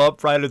them all up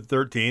Friday the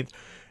 13th.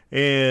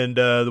 And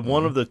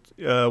one of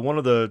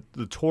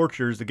the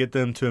tortures to get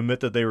them to admit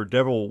that they were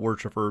devil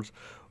worshippers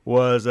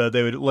was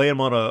they would lay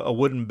them on a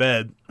wooden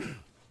bed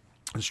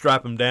and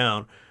strap them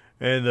down,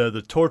 and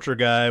the torture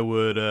guy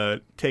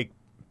would take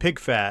pig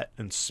fat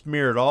and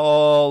smear it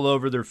all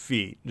over their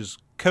feet, just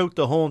coat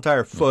the whole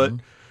entire foot.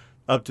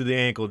 up to the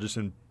ankle, just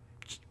in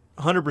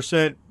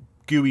 100%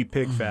 gooey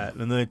pig fat.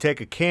 And then they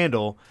take a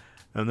candle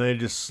and they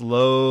just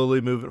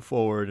slowly move it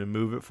forward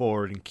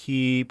and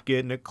keep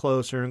getting it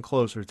closer and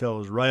closer till it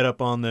was right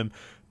up on them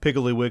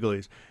Piggly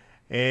Wigglies.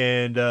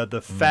 And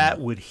the fat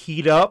would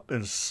heat up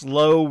and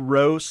slow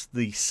roast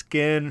the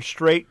skin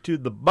straight to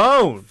the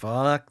bone.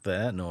 Fuck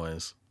that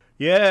noise.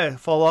 Yeah,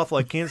 fall off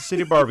like Kansas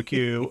City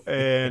barbecue.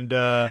 And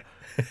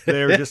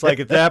they were just like,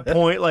 at that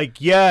point, like,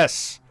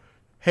 yes,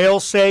 hail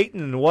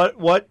Satan.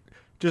 What?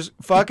 Just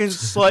fucking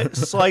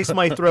slice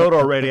my throat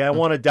already. I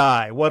want to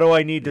die. What do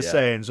I need to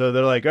say? And so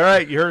they're like, all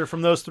right, you heard it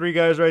from those three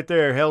guys right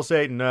there. Hail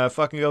Satan.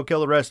 Fucking go kill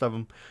the rest of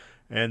them.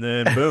 And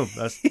then, boom,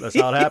 that's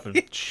how it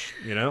happened.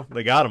 You know,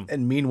 they got him.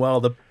 And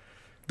meanwhile,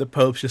 the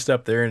Pope's just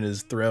up there in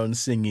his throne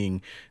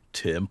singing,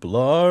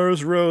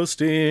 Templars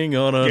roasting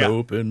on an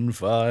open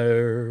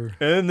fire.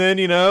 And then,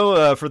 you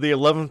know, for the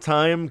 11th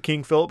time,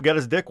 King Philip got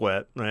his dick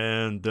wet.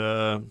 And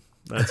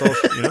that's all,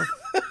 you know.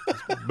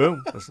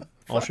 Boom. That's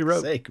all she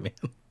wrote. Sake, man.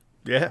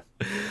 Yeah.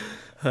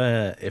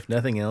 If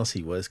nothing else,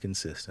 he was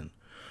consistent.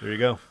 There you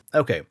go.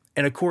 Okay.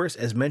 And of course,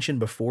 as mentioned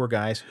before,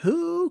 guys,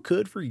 who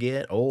could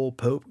forget old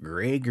Pope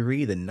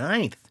Gregory the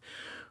Ninth,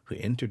 who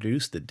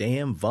introduced the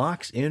damn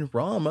Vox in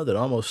Rama that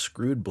almost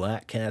screwed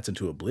black cats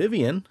into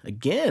oblivion,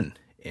 again,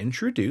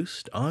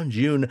 introduced on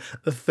June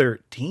the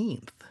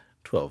 13th,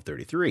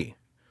 1233.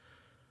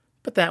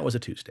 But that was a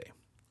Tuesday.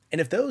 And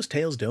if those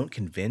tales don't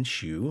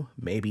convince you,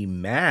 maybe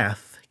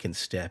math can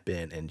step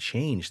in and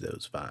change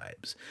those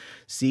vibes.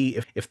 See,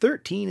 if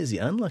 13 is the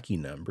unlucky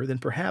number, then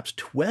perhaps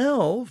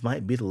 12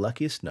 might be the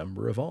luckiest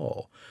number of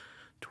all.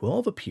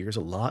 12 appears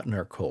a lot in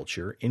our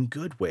culture in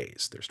good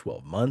ways. There's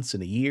 12 months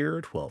in a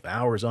year, 12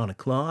 hours on a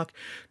clock,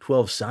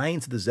 12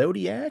 signs of the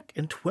zodiac,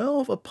 and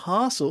 12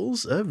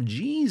 apostles of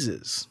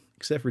Jesus.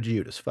 Except for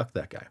Judas. Fuck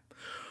that guy.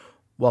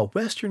 While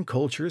Western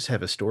cultures have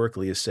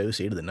historically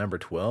associated the number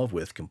 12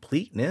 with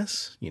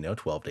completeness,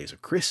 12 days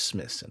of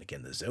Christmas, and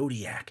again the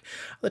zodiac,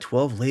 the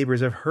 12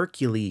 labors of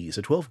Hercules,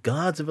 the 12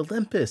 gods of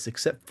Olympus,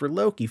 except for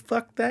Loki,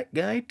 fuck that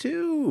guy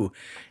too,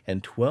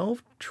 and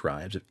 12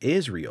 tribes of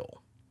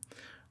Israel.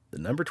 The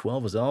number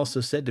 12 is also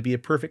said to be a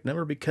perfect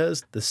number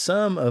because the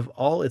sum of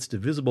all it's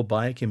divisible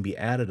by can be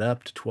added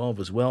up to 12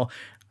 as well.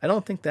 I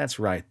don't think that's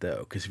right,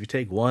 though, because if you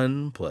take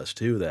 1 plus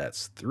 2,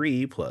 that's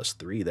 3, plus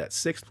 3, that's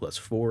 6, plus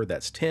 4,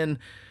 that's 10,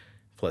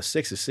 plus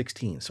 6 is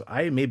 16. So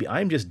maybe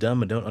I'm just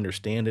dumb and don't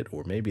understand it,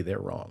 or maybe they're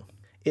wrong.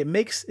 It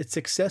makes its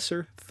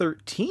successor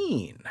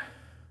 13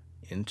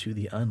 into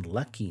the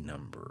unlucky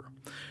number.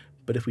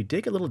 But if we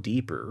dig a little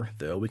deeper,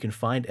 though, we can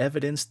find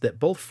evidence that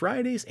both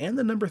Fridays and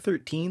the number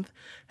 13th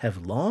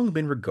have long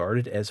been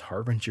regarded as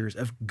harbingers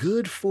of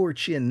good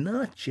fortune,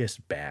 not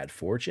just bad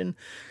fortune,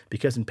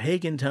 because in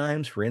pagan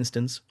times, for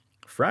instance,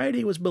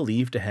 Friday was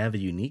believed to have a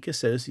unique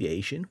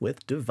association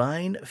with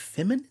divine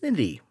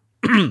femininity.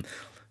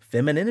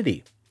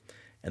 Femininity.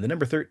 And the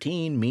number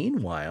 13,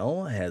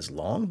 meanwhile, has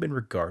long been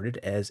regarded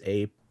as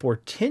a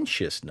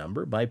portentous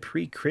number by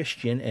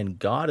pre-Christian and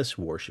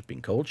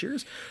goddess-worshipping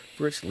cultures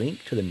for its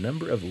link to the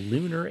number of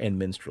lunar and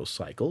menstrual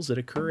cycles that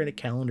occur in a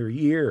calendar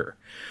year.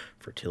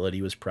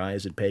 Fertility was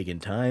prized in pagan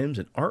times,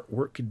 and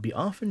artwork could be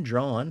often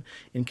drawn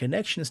in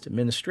connections to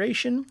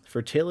menstruation,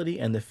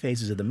 fertility, and the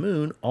phases of the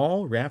moon,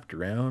 all wrapped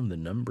around the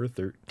number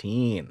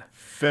 13.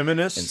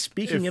 Feminists. And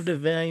speaking of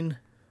divine...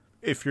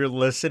 If you're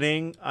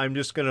listening, I'm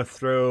just going to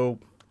throw...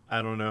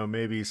 I don't know,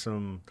 maybe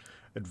some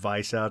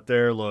advice out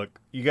there.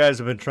 Look, you guys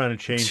have been trying to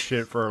change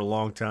shit for a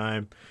long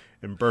time,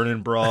 and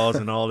burning bras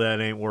and all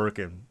that ain't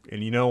working.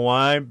 And you know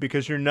why?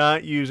 Because you're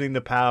not using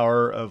the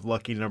power of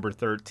lucky number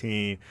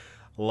 13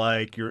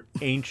 like your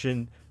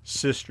ancient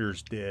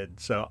sisters did.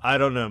 So I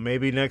don't know.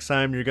 Maybe next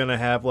time you're going to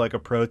have like a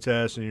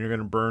protest and you're going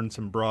to burn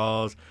some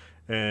bras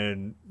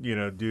and,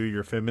 do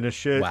your feminist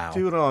shit. Wow.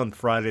 Do it on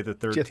Friday the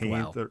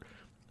 13th.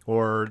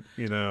 Or,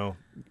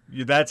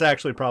 that's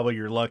actually probably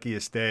your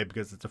luckiest day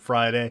because it's a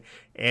Friday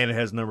and it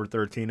has number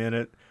 13 in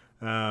it.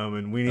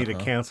 And we need to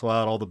cancel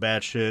out all the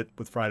bad shit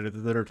with Friday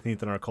the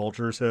 13th in our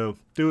culture. So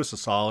do us a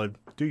solid.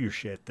 Do your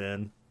shit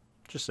then.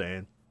 Just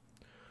saying.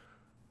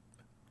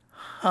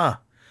 Huh.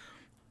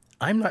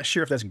 I'm not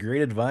sure if that's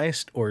great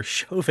advice or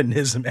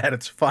chauvinism at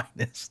its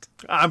finest.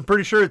 I'm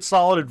pretty sure it's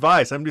solid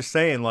advice. I'm just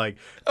saying,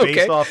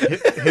 based off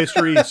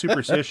history and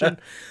superstition.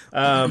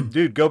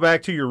 Dude, go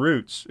back to your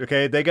roots,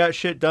 okay? They got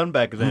shit done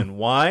back then.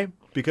 Why?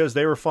 Because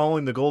they were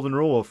following the golden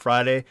rule of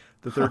Friday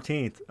the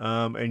 13th,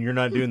 and you're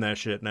not doing that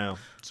shit now.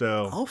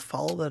 So I'll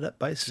follow that up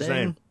by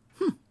saying...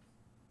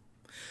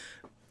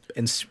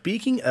 And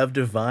speaking of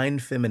divine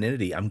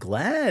femininity, I'm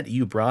glad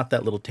you brought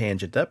that little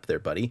tangent up there,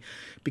 buddy,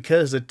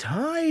 because the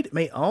tide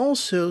may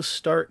also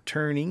start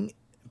turning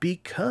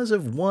because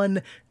of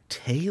one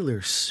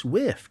Taylor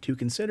Swift, who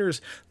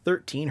considers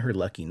 13 her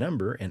lucky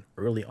number and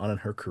early on in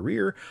her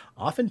career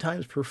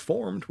oftentimes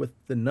performed with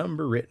the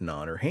number written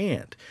on her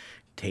hand.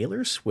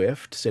 Taylor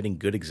Swift, setting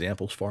good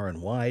examples far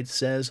and wide,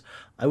 says,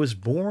 "I was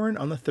born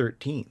on the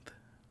 13th.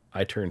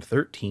 I turned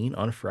 13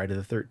 on Friday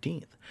the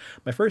 13th.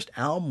 My first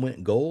album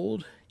went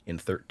gold in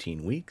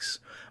 13 weeks.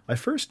 My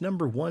first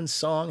 #1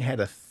 song had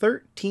a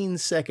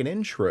 13-second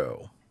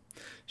intro.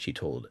 She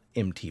told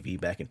MTV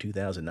back in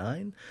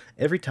 2009,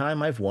 every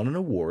time I've won an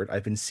award,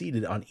 I've been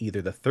seated on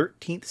either the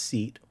 13th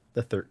seat,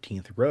 the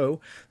 13th row,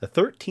 the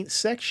 13th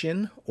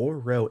section, or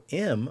row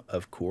M,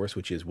 of course,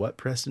 which is what,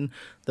 Preston?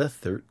 The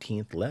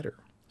 13th letter.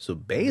 So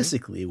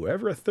basically,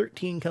 wherever a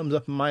 13 comes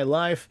up in my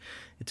life,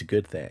 it's a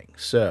good thing.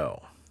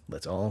 So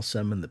let's all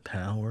summon the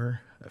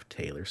power of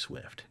Taylor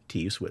Swift.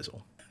 T.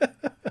 Swizzle.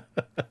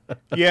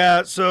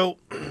 Yeah, so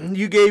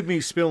you gave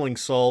me spilling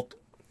salt,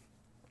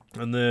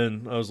 and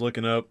then I was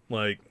looking up,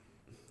 like,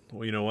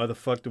 well, why the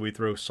fuck do we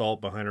throw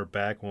salt behind our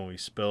back when we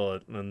spill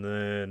it? And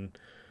then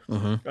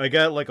I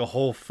got, like, a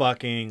whole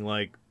fucking,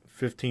 like,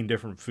 15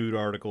 different food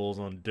articles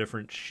on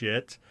different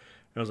shit.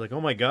 And I was like,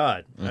 oh, my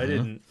God, I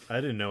didn't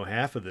know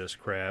half of this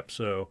crap.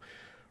 So,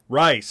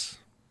 rice.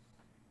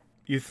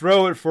 You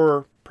throw it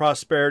for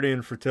prosperity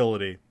and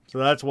fertility. So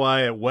that's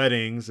why at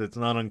weddings, it's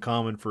not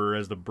uncommon for,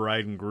 as the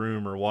bride and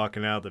groom are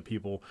walking out, that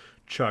people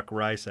chuck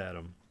rice at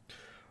them.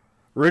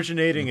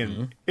 Originating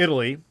in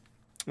Italy,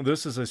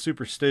 this is a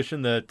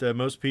superstition that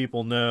most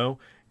people know.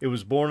 It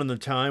was born in the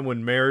time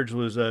when marriage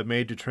was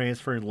made to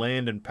transfer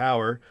land and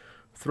power.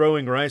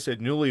 Throwing rice at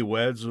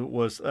newlyweds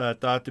was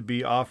thought to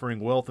be offering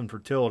wealth and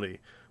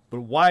fertility.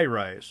 But why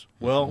rice?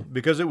 Well,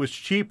 because it was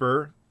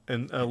cheaper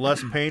and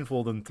less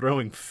painful than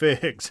throwing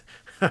figs.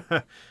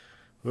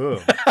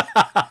 Ooh.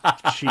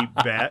 Cheap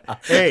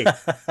bat. Hey,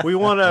 we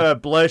want to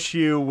bless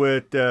you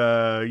with,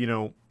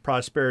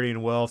 prosperity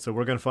and wealth, so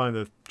we're going to find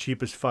the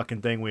cheapest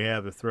fucking thing we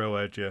have to throw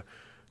at you.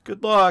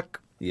 Good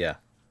luck. Yeah.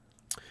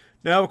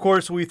 Now, of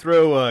course, we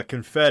throw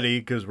confetti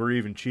because we're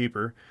even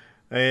cheaper.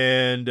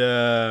 And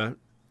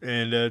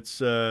it's,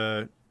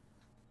 but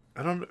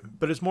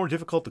it's more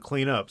difficult to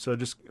clean up. So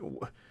just,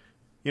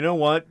 you know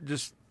what?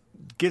 Just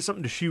get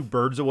something to shoo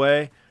birds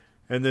away.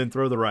 And then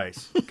throw the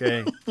rice,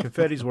 okay?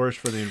 Confetti's worse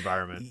for the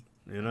environment,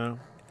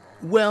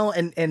 Well,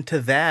 and to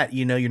that,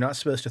 you're not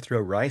supposed to throw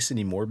rice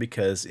anymore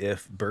because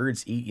if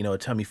birds eat, a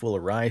tummy full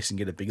of rice and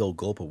get a big old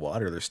gulp of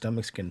water, their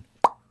stomachs can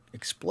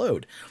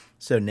explode.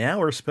 So now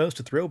we're supposed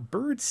to throw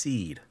bird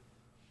seed.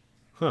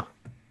 Huh.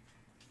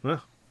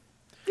 Well.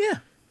 Yeah.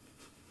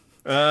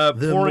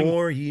 The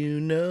more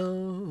you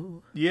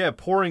know. Yeah,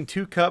 pouring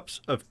 2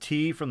 cups of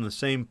tea from the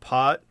same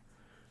pot.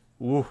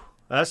 Ooh.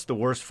 That's the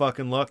worst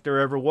fucking luck there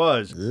ever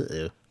was.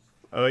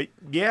 I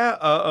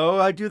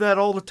do that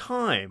all the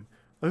time.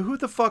 Who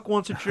the fuck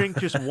wants to drink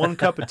just 1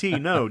 cup of tea?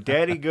 No,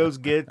 Daddy gets,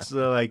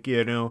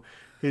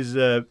 his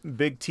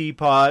big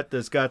teapot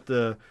that's got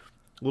the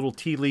little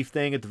tea leaf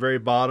thing at the very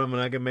bottom,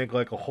 and I can make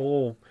like a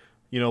whole,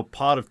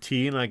 pot of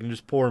tea, and I can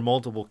just pour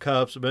multiple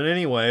cups. But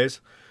anyways,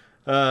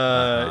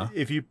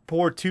 if you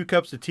pour 2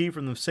 cups of tea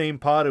from the same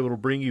pot, it will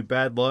bring you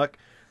bad luck.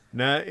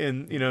 Now,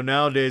 and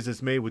nowadays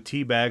it's made with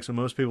tea bags, so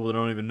most people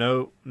don't even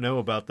know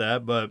about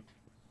that. But,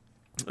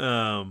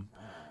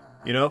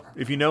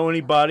 if you know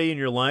anybody in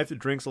your life that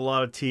drinks a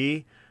lot of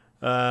tea,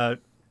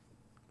 don't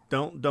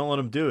let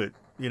them do it.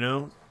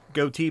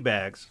 Go tea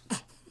bags.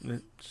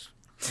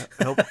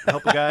 Help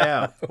a guy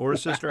out or a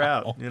sister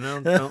out.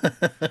 Don't let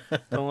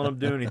them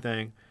do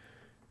anything.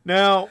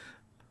 Now,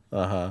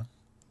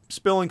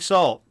 spilling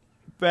salt,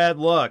 bad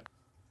luck.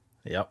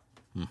 Yep.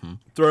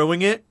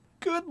 Throwing it,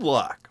 good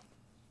luck.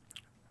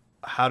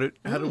 How did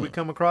we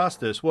come across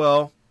this?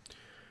 Well,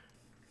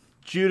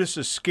 Judas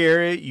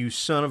Iscariot, you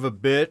son of a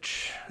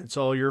bitch. It's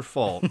all your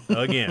fault.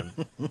 Again.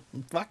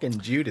 Fucking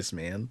Judas,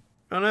 man.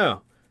 I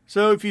know.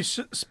 So if you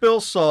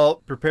spill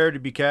salt, prepare to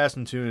be cast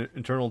into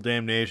eternal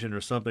damnation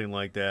or something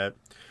like that.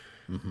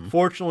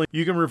 Fortunately,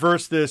 you can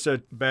reverse this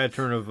bad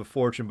turn of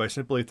fortune by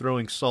simply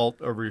throwing salt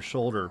over your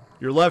shoulder,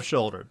 your left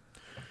shoulder.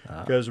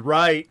 Because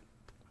right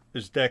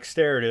is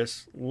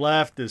dexterous,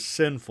 left is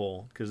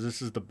sinful, because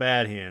this is the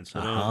bad hand.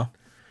 So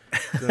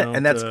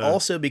and that's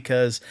also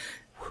because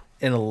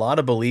in a lot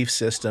of belief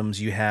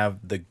systems, you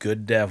have the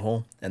good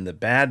devil and the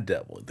bad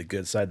devil, the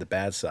good side, the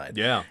bad side.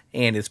 Yeah.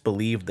 And it's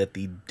believed that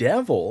the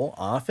devil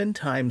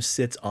oftentimes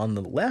sits on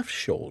the left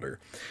shoulder,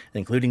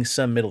 including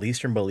some Middle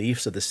Eastern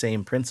beliefs of the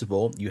same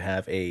principle. You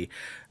have I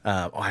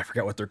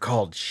forgot what they're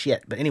called.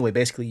 Shit. But anyway,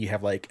 basically you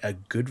have like a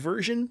good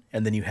version,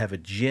 and then you have a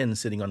jinn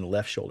sitting on the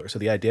left shoulder. So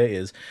the idea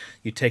is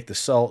you take the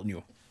salt and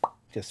you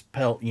just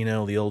pelt,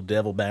 the old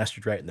devil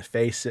bastard right in the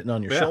face sitting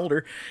on your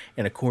shoulder.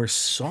 And, of course,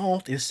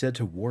 salt is said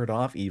to ward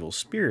off evil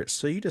spirits.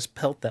 So you just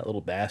pelt that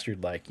little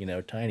bastard like,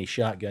 tiny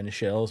shotgun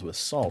shells with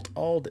salt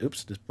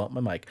just bumped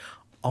my mic,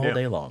 all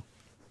day long.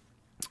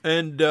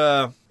 And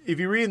if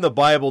you read in the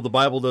Bible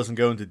doesn't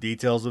go into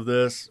details of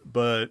this.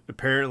 But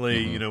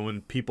apparently,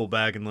 when people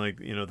back in, the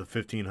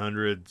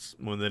 1500s,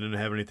 when they didn't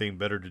have anything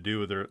better to do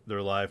with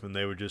their life, and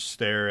they would just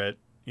stare at,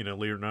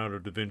 Leonardo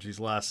da Vinci's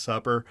Last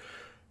Supper,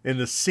 in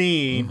the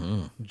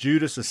scene,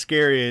 Judas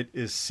Iscariot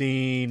is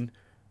seen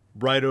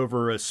right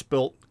over a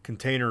spilt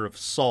container of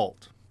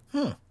salt.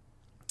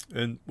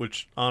 And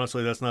which,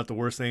 honestly, that's not the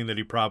worst thing that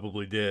he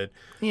probably did.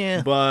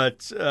 Yeah.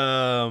 But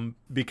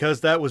because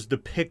that was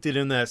depicted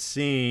in that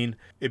scene,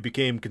 it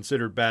became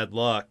considered bad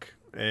luck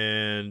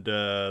and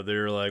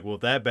they're like, well,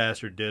 if that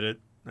bastard did it,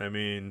 I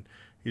mean,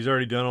 he's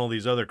already done all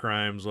these other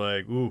crimes.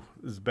 Like, ooh,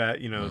 it's bad.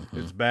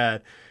 It's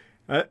bad.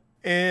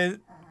 And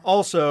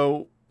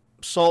also,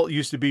 salt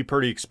used to be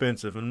pretty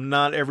expensive, and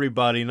not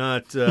everybody,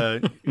 not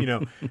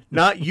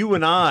not you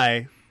and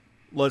I.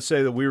 Let's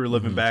say that we were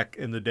living back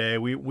in the day.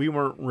 We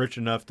weren't rich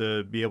enough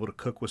to be able to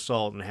cook with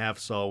salt and have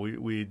salt.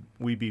 We'd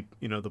be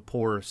the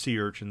poor sea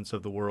urchins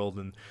of the world,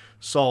 and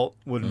salt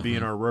wouldn't be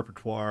in our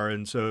repertoire.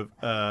 And so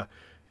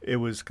it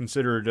was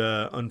considered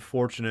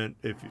unfortunate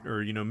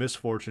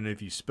misfortune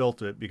if you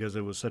spilt it, because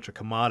it was such a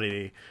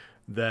commodity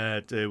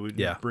that it would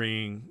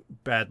bring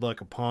bad luck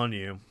upon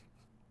you.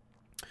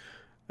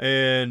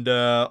 And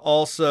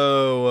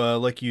also,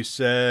 like you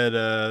said,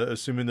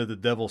 assuming that the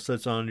devil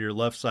sits on your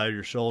left side of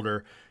your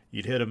shoulder,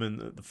 you'd hit him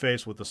in the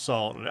face with the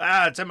salt, and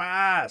it's in my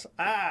eyes,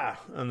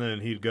 and then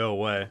he'd go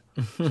away.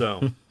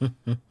 So,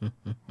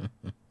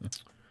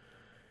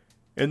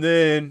 and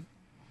then,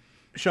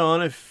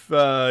 Sean, if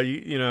I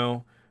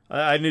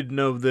need to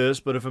know this,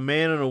 but if a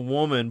man and a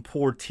woman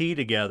pour tea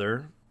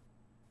together,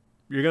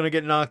 you're gonna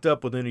get knocked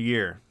up within a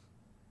year.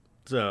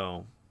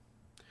 So,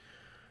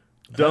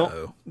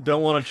 don't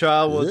want a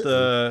child with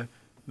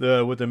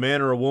the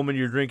man or a woman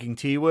you're drinking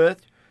tea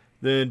with,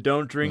 then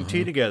don't drink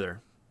tea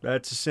together.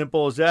 That's as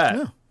simple as that.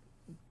 Yeah.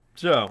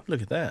 So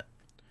look at that.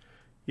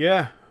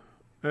 Yeah.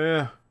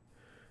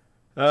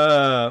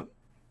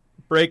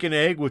 Break an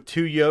egg with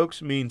 2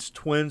 yolks means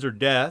twins or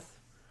death.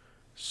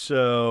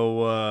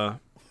 So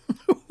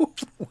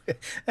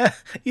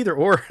either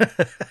or.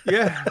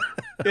 Yeah.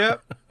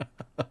 Yep.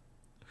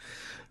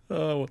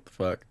 Oh, what the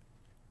fuck?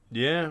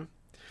 Yeah.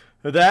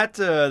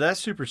 That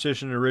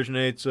superstition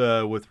originates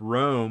with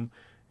Rome,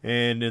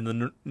 and in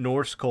the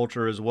Norse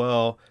culture as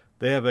well.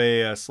 They have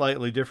a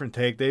slightly different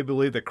take. They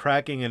believe that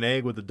cracking an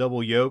egg with a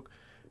double yolk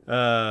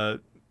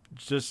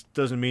just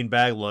doesn't mean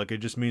bad luck. It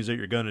just means that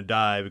you're going to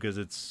die, because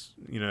it's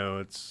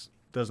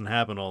doesn't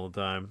happen all the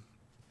time.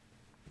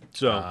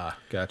 So,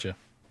 gotcha.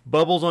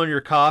 Bubbles on your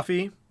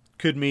coffee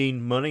could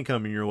mean money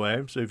coming your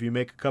way. So if you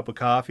make a cup of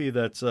coffee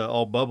that's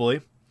all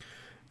bubbly,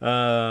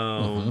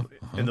 and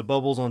the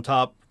bubbles on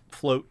top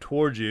float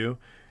towards you,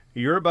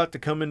 you're about to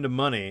come into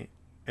money,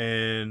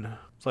 and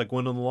it's like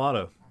winning the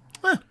lotto.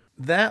 Huh.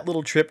 That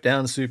little trip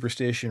down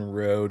Superstition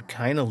Road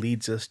kind of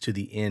leads us to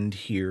the end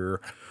here,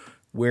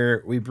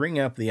 where we bring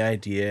up the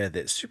idea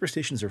that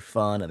superstitions are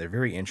fun and they're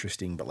very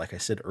interesting, but like I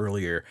said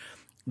earlier,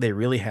 they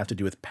really have to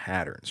do with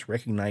patterns,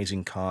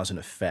 recognizing cause and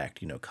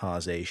effect,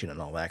 causation and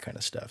all that kind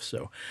of stuff.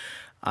 So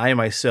I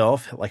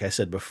myself, like I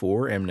said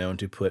before, am known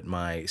to put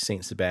my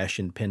St.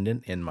 Sebastian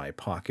pendant in my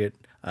pocket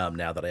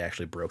now that I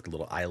actually broke the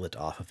little eyelet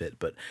off of it.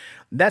 But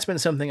that's been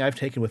something I've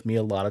taken with me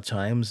a lot of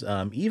times,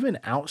 even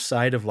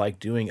outside of like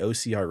doing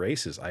OCR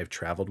races. I've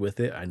traveled with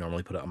it. I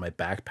normally put it on my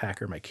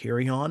backpack or my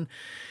carry-on.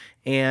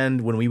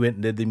 And when we went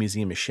and did the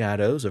Museum of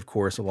Shadows, of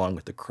course, along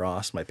with the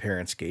cross my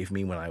parents gave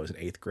me when I was in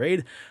 8th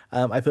grade,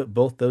 I put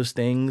both those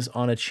things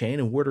on a chain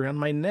and wore it around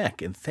my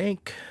neck. And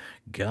thank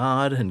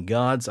God and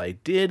gods I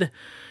did,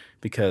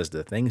 because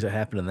the things that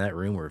happened in that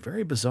room were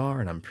very bizarre,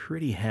 and I'm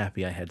pretty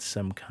happy I had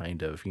some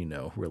kind of,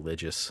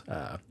 religious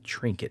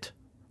trinket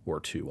or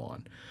two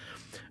on.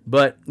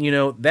 But,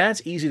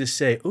 that's easy to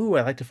say, ooh,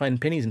 I like to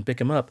find pennies and pick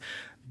them up.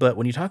 But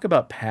when you talk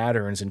about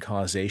patterns and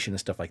causation and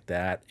stuff like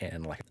that,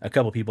 and like a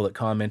couple people that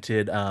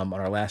commented on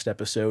our last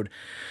episode,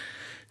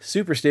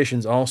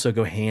 superstitions also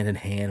go hand in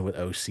hand with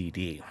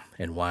OCD.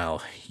 And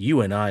while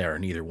you and I are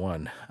neither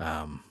one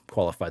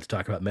qualified to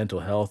talk about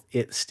mental health,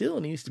 it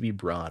still needs to be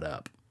brought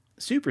up.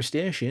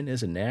 Superstition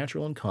is a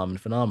natural and common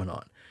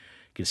phenomenon.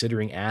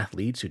 Considering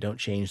athletes who don't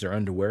change their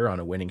underwear on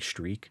a winning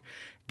streak,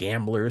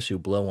 gamblers who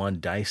blow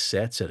on dice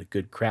sets at a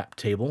good crap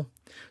table,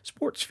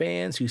 sports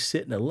fans who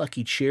sit in a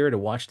lucky chair to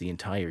watch the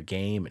entire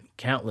game, and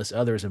countless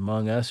others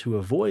among us who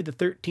avoid the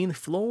 13th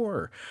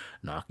floor,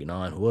 knocking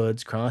on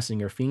woods, crossing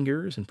their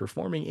fingers, and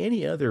performing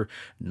any other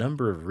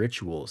number of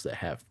rituals that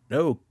have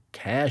no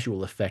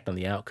casual effect on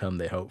the outcome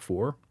they hope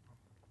for.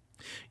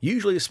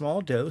 Usually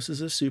small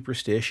doses of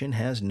superstition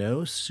has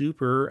no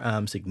super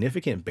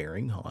significant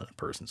bearing on a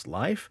person's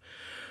life,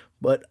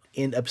 but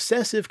in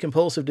obsessive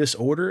compulsive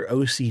disorder,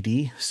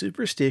 OCD,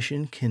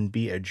 superstition can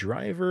be a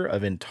driver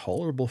of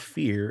intolerable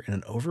fear and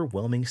an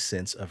overwhelming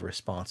sense of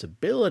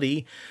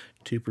responsibility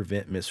to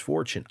prevent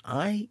misfortune,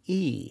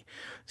 i.e.,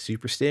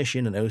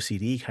 superstition and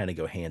OCD kind of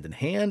go hand in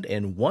hand,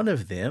 and one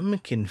of them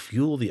can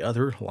fuel the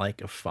other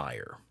like a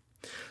fire.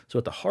 So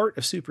at the heart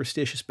of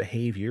superstitious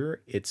behavior,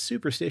 it's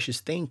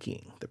superstitious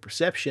thinking, the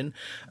perception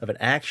of an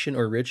action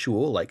or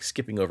ritual like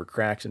skipping over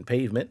cracks in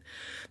pavement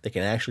that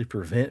can actually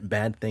prevent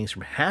bad things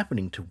from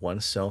happening to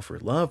oneself or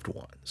loved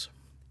ones.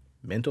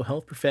 Mental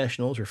health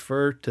professionals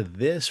refer to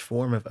this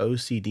form of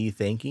OCD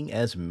thinking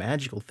as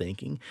magical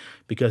thinking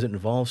because it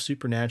involves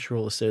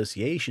supernatural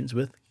associations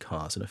with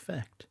cause and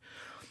effect.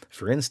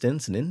 For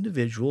instance, an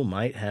individual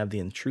might have the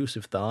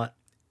intrusive thought,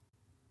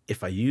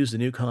 If I use the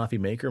new coffee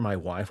maker, my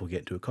wife will get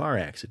into a car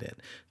accident.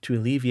 To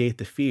alleviate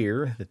the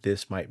fear that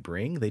this might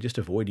bring, they just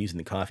avoid using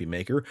the coffee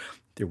maker.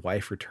 Their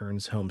wife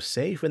returns home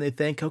safe, and they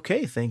think,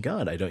 okay, thank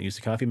God I don't use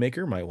the coffee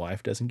maker. My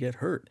wife doesn't get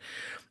hurt.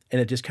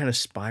 And it just kind of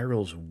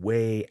spirals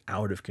way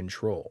out of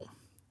control.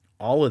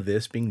 All of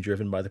this being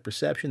driven by the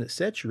perception that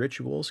such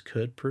rituals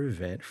could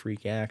prevent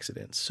freak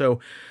accidents. So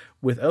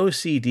with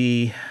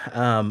OCD,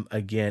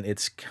 again,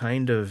 it's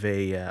kind of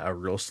a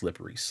real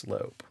slippery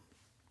slope.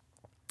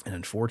 And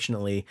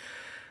unfortunately,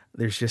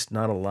 there's just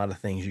not a lot of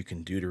things you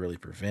can do to really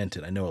prevent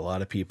it. I know a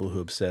lot of people who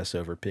obsess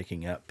over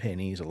picking up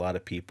pennies, a lot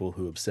of people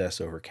who obsess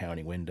over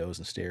counting windows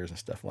and stairs and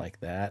stuff like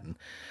that. And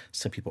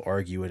some people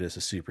argue it as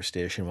a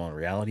superstition, while in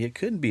reality, it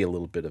could be a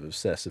little bit of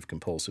obsessive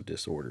compulsive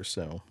disorder.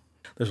 So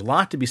there's a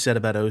lot to be said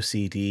about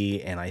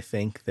OCD, and I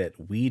think that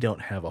we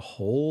don't have a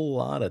whole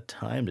lot of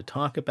time to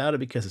talk about it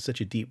because it's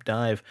such a deep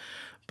dive,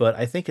 but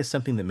I think it's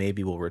something that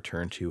maybe we'll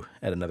return to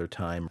at another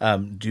time.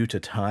 Due to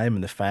time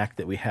and the fact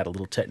that we had a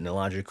little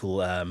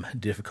technological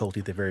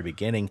difficulty at the very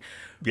beginning,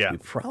 we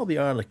probably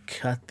ought to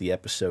cut the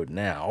episode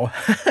now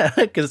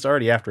because it's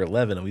already after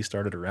 11 and we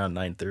started around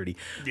 9:30.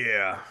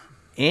 Yeah.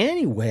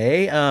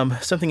 Anyway,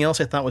 something else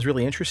I thought was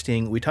really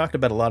interesting. We talked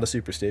about a lot of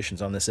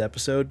superstitions on this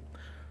episode.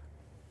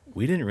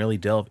 We didn't really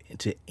delve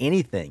into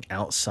anything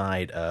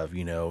outside of,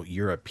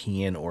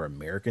 European or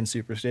American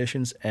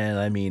superstitions. And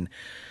I mean,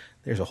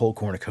 there's a whole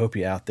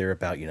cornucopia out there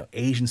about,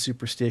 Asian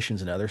superstitions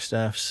and other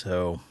stuff.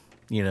 So,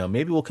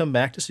 maybe we'll come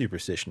back to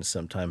superstitions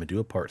sometime and do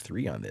a part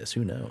 3 on this.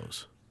 Who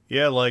knows?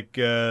 Yeah, like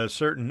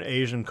certain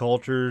Asian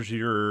cultures,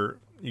 you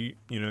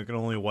can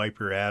only wipe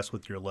your ass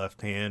with your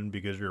left hand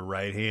because your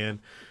right hand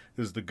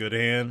is the good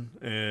hand.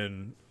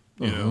 And,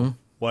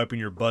 wiping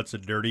your butt's a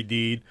dirty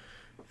deed.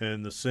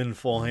 And the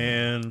sinful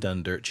hand.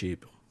 Done dirt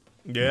cheap.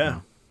 Yeah. Mm-hmm.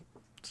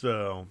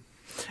 So.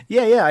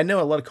 Yeah. I know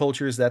a lot of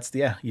cultures,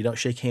 you don't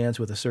shake hands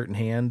with a certain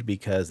hand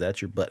because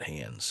that's your butt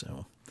hand.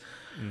 So.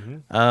 Mm-hmm.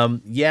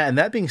 And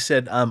that being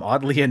said,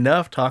 oddly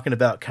enough, talking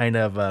about kind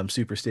of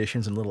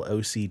superstitions and little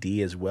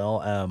OCD as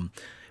well.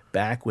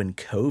 Back when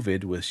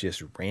COVID was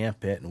just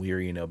rampant and we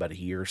were, about a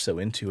year or so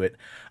into it,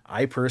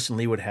 I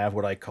personally would have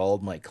what I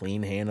called my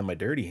clean hand and my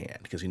dirty hand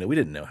because, we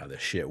didn't know how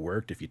this shit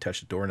worked. If you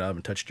touched the doorknob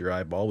and touched your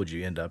eyeball, would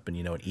you end up in,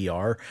 an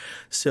ER?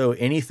 So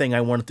anything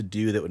I wanted to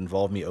do that would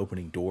involve me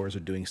opening doors or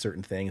doing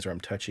certain things or I'm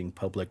touching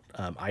public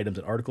items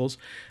and articles,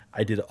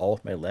 I did it all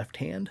with my left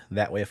hand.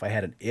 That way, if I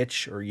had an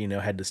itch or,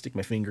 had to stick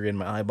my finger in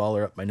my eyeball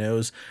or up my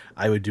nose,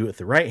 I would do it with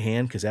the right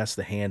hand because that's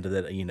the hand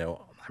that,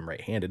 I'm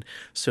right-handed,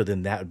 so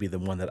then that would be the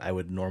one that I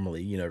would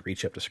normally,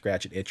 reach up to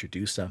scratch an itch or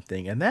do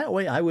something, and that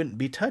way I wouldn't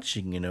be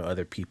touching,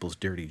 other people's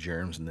dirty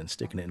germs and then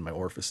sticking it in my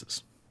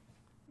orifices.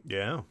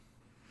 Yeah.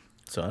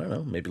 So I don't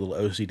know, maybe a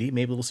little OCD,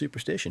 maybe a little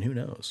superstition, who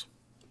knows?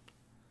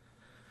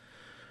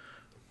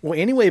 Well,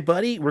 anyway,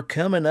 buddy, we're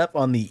coming up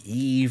on the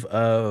eve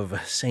of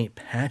St.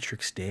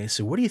 Patrick's Day,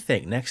 so what do you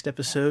think? Next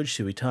episode,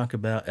 should we talk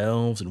about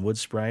elves and wood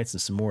sprites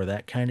and some more of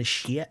that kind of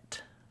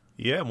shit?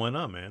 Yeah, why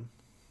not, man?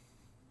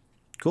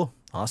 Cool.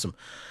 Awesome.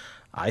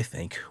 I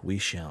think we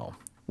shall.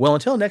 Well,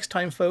 until next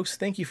time, folks,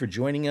 thank you for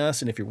joining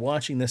us. And if you're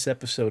watching this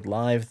episode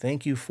live,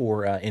 thank you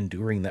for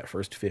enduring that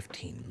first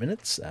 15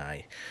 minutes.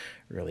 I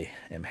really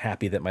am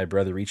happy that my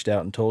brother reached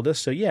out and told us.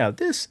 So, yeah,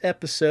 this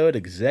episode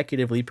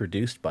executively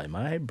produced by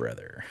my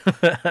brother.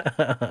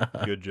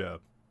 Good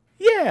job.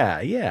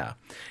 Yeah.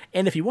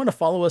 And if you want to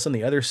follow us on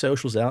the other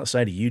socials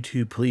outside of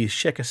YouTube, please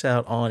check us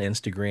out on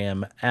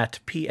Instagram at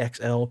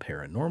PXL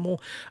Paranormal.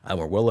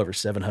 We're well over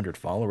 700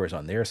 followers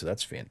on there, so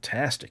that's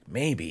fantastic.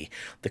 Maybe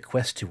the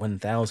quest to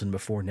 1,000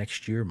 before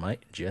next year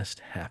might just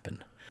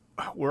happen.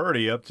 We're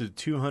already up to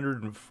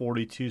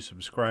 242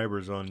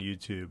 subscribers on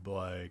YouTube.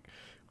 Like,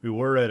 we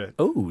were at a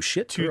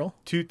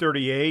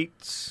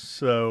 238,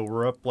 so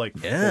we're up like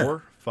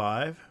 4,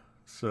 5,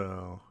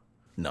 so...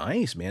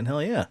 Nice, man.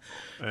 Hell yeah.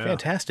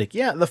 Fantastic.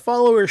 Yeah, the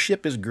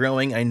followership is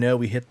growing. I know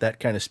we hit that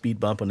kind of speed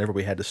bump whenever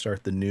we had to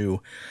start the new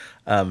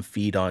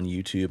feed on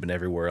YouTube and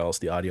everywhere else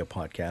the audio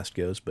podcast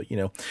goes. But,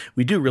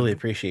 we do really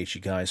appreciate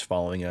you guys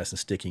following us and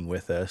sticking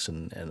with us.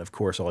 And of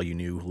course, all you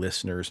new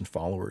listeners and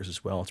followers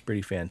as well. It's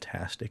pretty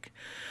fantastic.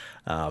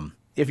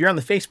 If you're on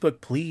the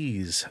Facebook,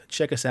 please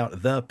check us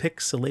out, The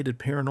Pixelated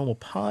Paranormal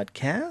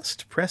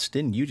Podcast.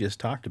 Preston, you just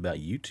talked about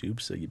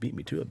YouTube, so you beat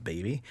me to it,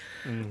 baby.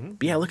 Mm-hmm.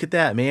 But yeah, look at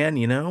that, man,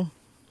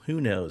 Who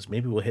knows?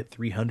 Maybe we'll hit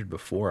 300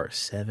 before our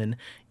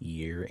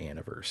 7-year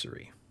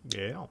anniversary.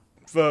 Yeah.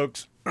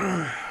 Folks,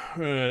 I'm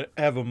going to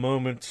have a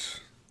moment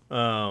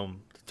to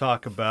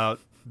talk about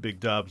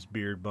Big Dob's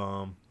Beard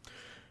Balm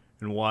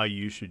and why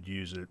you should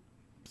use it.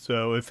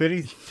 So if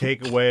any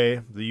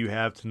takeaway that you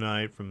have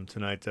tonight from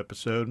tonight's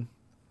episode,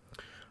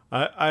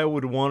 I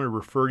would want to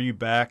refer you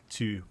back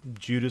to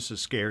Judas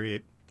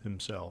Iscariot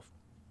himself.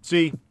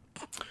 See,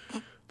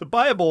 the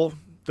Bible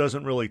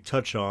doesn't really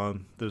touch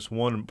on this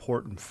one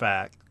important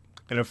fact.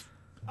 And if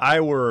I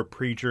were a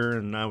preacher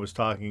and I was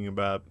talking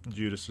about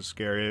Judas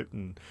Iscariot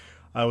and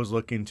I was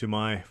looking to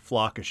my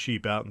flock of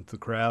sheep out into the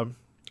crowd,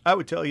 I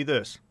would tell you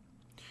this.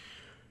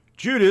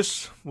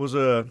 Judas was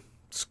a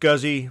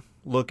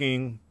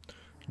scuzzy-looking,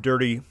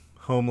 dirty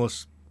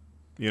homeless,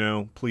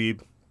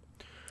 plebe.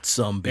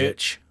 Some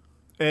bitch.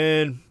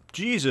 And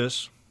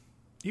Jesus,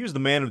 he was the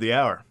man of the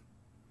hour.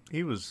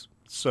 He was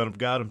Son of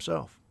God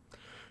himself.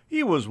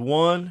 He was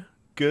one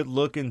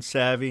good-looking,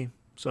 savvy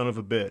son of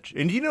a bitch.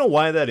 And do you know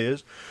why that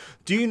is?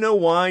 Do you know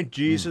why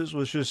Jesus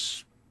was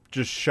just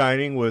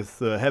shining with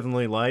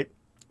heavenly light?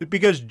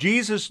 Because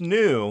Jesus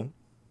knew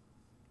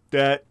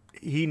that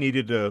he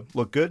needed to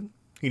look good.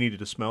 He needed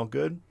to smell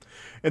good.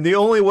 And the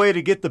only way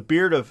to get the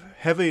beard of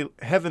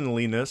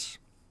heavenliness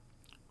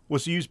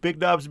was to use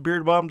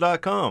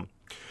BigDobsBeardBomb.com.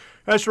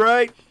 That's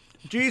right.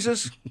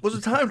 Jesus was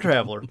a time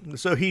traveler.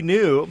 So he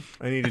knew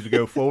I needed to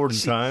go forward in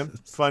time,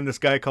 find this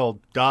guy called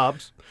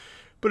Dobbs,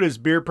 put his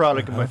beard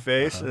product in my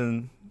face,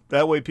 and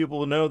that way people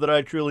will know that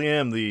I truly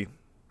am the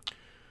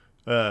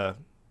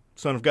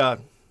Son of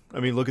God. I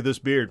mean, look at this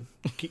beard.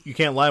 You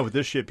can't lie with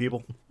this shit,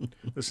 people.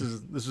 This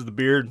is the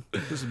beard.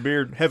 This is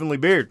beard, heavenly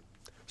beard.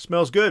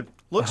 Smells good.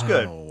 Looks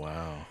good. Oh,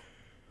 wow.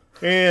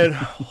 And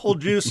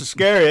old Judas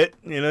Iscariot,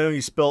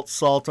 he spilt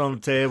salt on the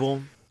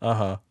table.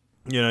 Uh-huh.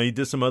 He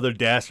did some other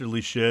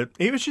dastardly shit.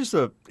 He was just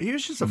a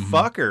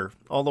fucker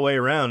all the way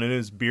around, and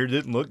his beard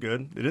didn't look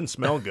good. It didn't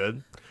smell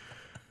good.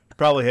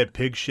 Probably had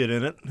pig shit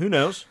in it. Who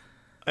knows?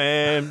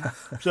 And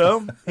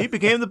so he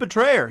became the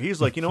betrayer.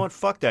 He's like, you know what?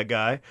 Fuck that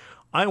guy.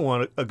 I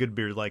want a good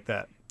beard like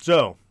that.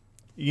 So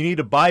you need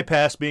to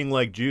bypass being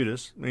like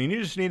Judas. And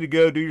you just need to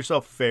go do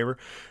yourself a favor.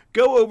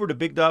 Go over to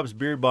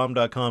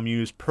BigDobsBeardBomb.com,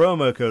 use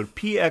promo code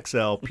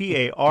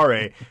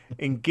PXLPARA,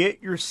 and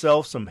get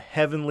yourself some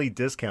heavenly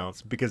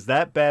discounts, because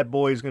that bad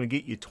boy is going to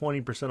get you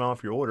 20%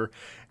 off your order,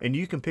 and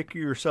you can pick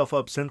yourself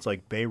up scents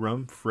like bay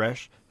rum,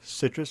 fresh,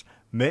 citrus,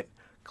 mint,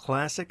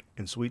 classic,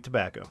 and sweet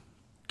tobacco.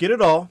 Get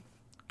it all.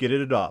 Get it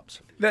at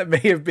Dobbs. That may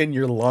have been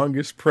your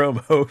longest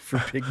promo for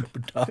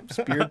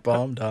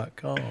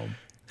BigDobsBeardBomb.com.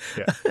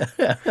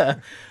 Yeah.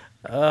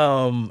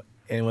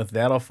 And with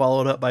that, I'll follow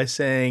it up by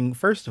saying,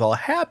 first of all,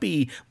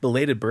 happy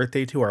belated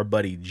birthday to our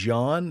buddy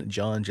John.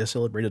 John just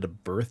celebrated a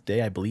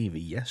birthday, I believe,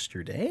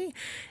 yesterday.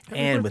 Happy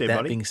birthday, with that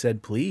buddy. being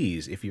said,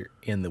 please, if you're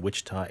in the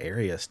Wichita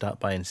area, stop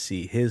by and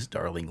see his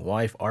darling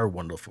wife, our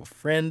wonderful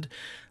friend,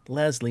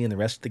 Leslie, and the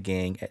rest of the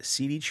gang at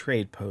CD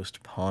Trade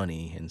Post,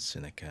 Pawnee in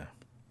Seneca.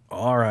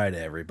 All right,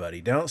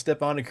 everybody, don't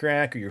step on a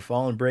crack or you'll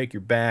fall and break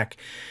your back.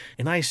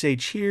 And I say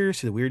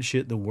cheers to the weird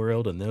shit in the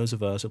world and those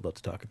of us who'd love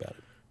to talk about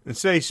it. And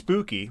stay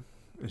spooky.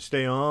 And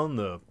stay on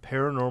the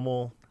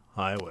paranormal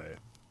highway.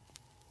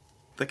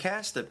 The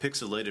cast at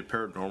Pixelated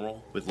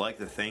Paranormal would like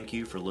to thank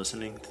you for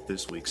listening to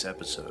this week's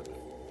episode.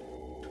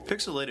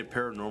 Pixelated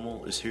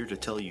Paranormal is here to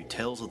tell you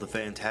tales of the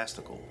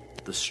fantastical,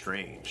 the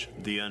strange,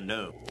 the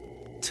unknown.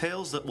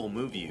 Tales that will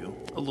move you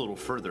a little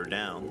further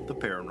down the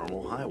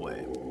paranormal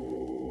highway.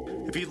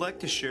 If you'd like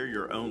to share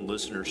your own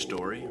listener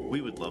story,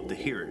 we would love to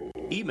hear it.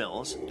 Email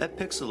us at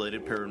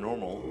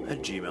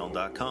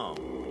pixelatedparanormal@gmail.com.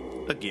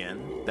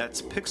 Again, that's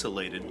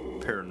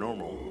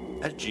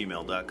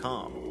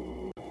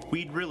pixelatedparanormal@gmail.com.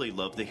 We'd really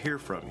love to hear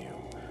from you.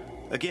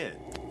 Again,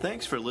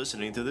 thanks for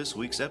listening to this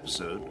week's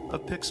episode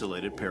of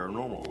Pixelated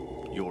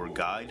Paranormal, your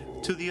guide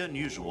to the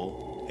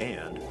unusual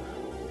and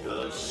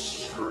the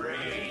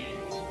strange.